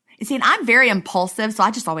beginning. See, and I'm very impulsive, so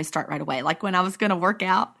I just always start right away. Like when I was going to work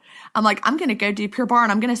out, I'm like, I'm going to go do Pure Barre,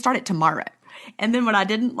 and I'm going to start it tomorrow. And then when I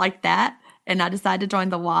didn't like that, and I decided to join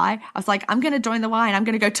the Y, I was like, I'm going to join the Y, and I'm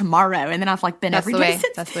going to go tomorrow. And then I've like been every day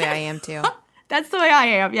since. That's the way I am too. That's the way I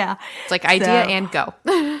am, yeah. It's like idea and go.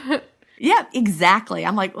 Yeah, exactly.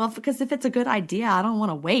 I'm like, well, because if it's a good idea, I don't want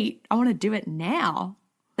to wait. I want to do it now.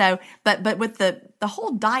 So, but with the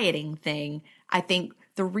whole dieting thing, I think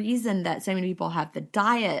the reason that so many people have the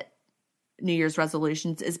diet New Year's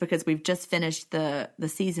resolutions is because we've just finished the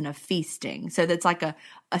season of feasting. So that's like a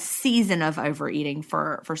season of overeating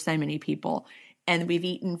for so many people. And we've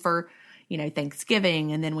eaten for,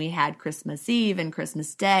 Thanksgiving, and then we had Christmas Eve and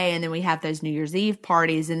Christmas Day, and then we have those New Year's Eve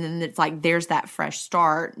parties. And then it's like, there's that fresh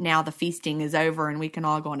start. Now the feasting is over and we can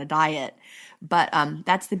all go on a diet. But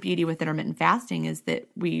that's the beauty with intermittent fasting, is that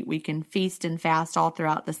we can feast and fast all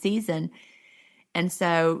throughout the season. And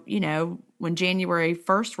so, when January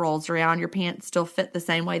 1st rolls around, your pants still fit the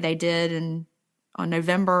same way they did on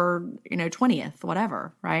November, 20th,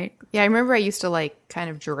 whatever, right? Yeah, I remember I used to like kind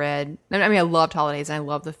of dread. I mean, I loved holidays and I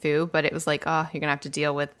love the food, but it was like, oh, you're going to have to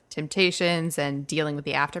deal with temptations and dealing with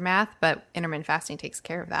the aftermath. But intermittent fasting takes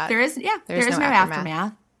care of that. There is no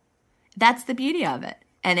aftermath. That's the beauty of it.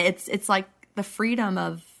 And it's like the freedom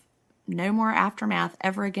of no more aftermath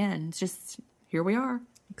ever again. It's just, here we are.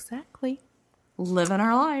 Exactly. Living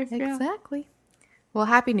our life. Exactly. Yeah. Well,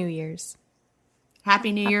 Happy New Year's.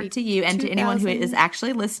 Happy New Year to you, and to anyone who is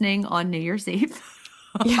actually listening on New Year's Eve.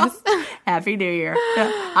 Yes. Happy New Year.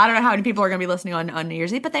 I don't know how many people are going to be listening on New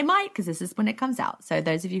Year's Eve, but they might, because this is when it comes out. So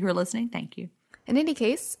those of you who are listening, thank you. In any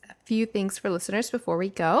case, a few things for listeners before we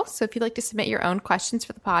go. So if you'd like to submit your own questions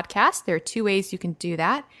for the podcast, there are 2 ways you can do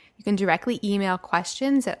that. You can directly email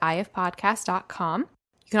questions at ifpodcast.com.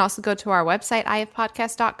 You can also go to our website,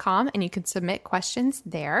 ifpodcast.com, and you can submit questions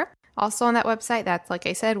there. Also on that website, that's, like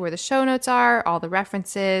I said, where the show notes are, all the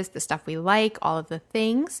references, the stuff we like, all of the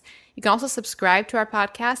things. You can also subscribe to our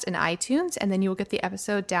podcast in iTunes, and then you will get the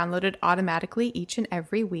episode downloaded automatically each and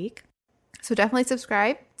every week. So definitely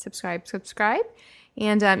subscribe.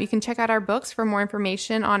 And you can check out our books for more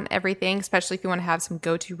information on everything, especially if you want to have some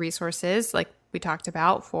go-to resources like we talked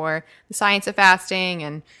about for the science of fasting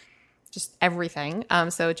and just everything.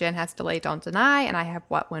 So Jen has Delay, Don't Deny, and I have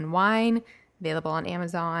What When Wine, available on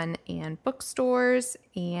Amazon and bookstores.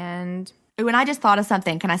 And I just thought of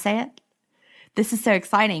something. Can I say it? This is so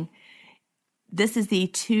exciting. This is the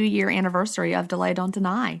 2-year anniversary of Delay, Don't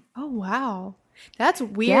Deny. oh, wow. That's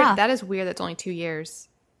weird. Yeah. That is weird. That's only 2 years.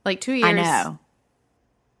 Like 2 years. I know.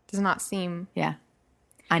 Does not seem. Yeah,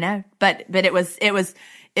 I know. But it was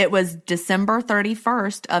December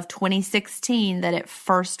 31st of 2016 that it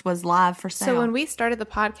first was live for sale. So when we started the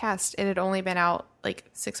podcast, it had only been out like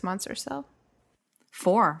 6 months or so.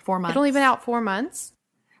 4 months. It had only been out 4 months.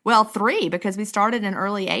 Well, 3 because we started in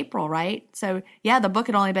early April, right? So yeah, the book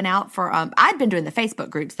had only been out for. I'd been doing the Facebook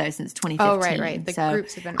groups though since 2015. Oh, right. The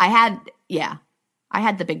groups have been. I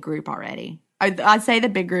had the big group already. I'd say the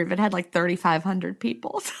big group. It had like 3,500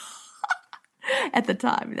 people at the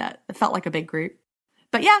time. That it felt like a big group.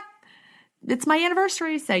 But yeah, it's my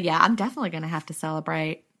anniversary. So yeah, I'm definitely going to have to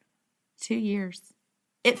celebrate 2 years.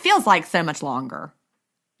 It feels like so much longer.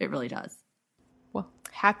 It really does. Well,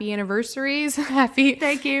 happy anniversaries.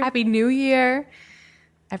 Thank you. Happy New Year,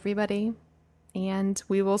 everybody. And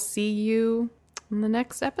we will see you in the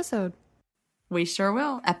next episode. We sure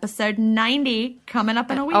will. Episode 90 coming up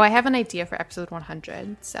in a week. Oh, I have an idea for episode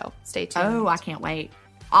 100, so stay tuned. Oh, I can't wait.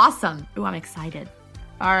 Awesome. Oh, I'm excited.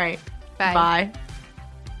 All right. Bye. Bye.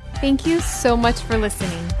 Thank you so much for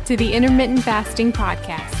listening to the Intermittent Fasting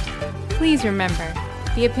Podcast. Please remember,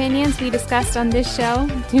 the opinions we discussed on this show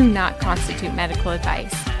do not constitute medical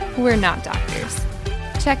advice. We're not doctors.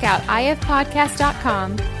 Check out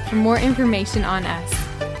ifpodcast.com for more information on us.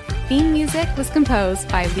 Theme music was composed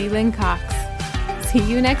by Leland Cox. See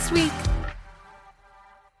you next week.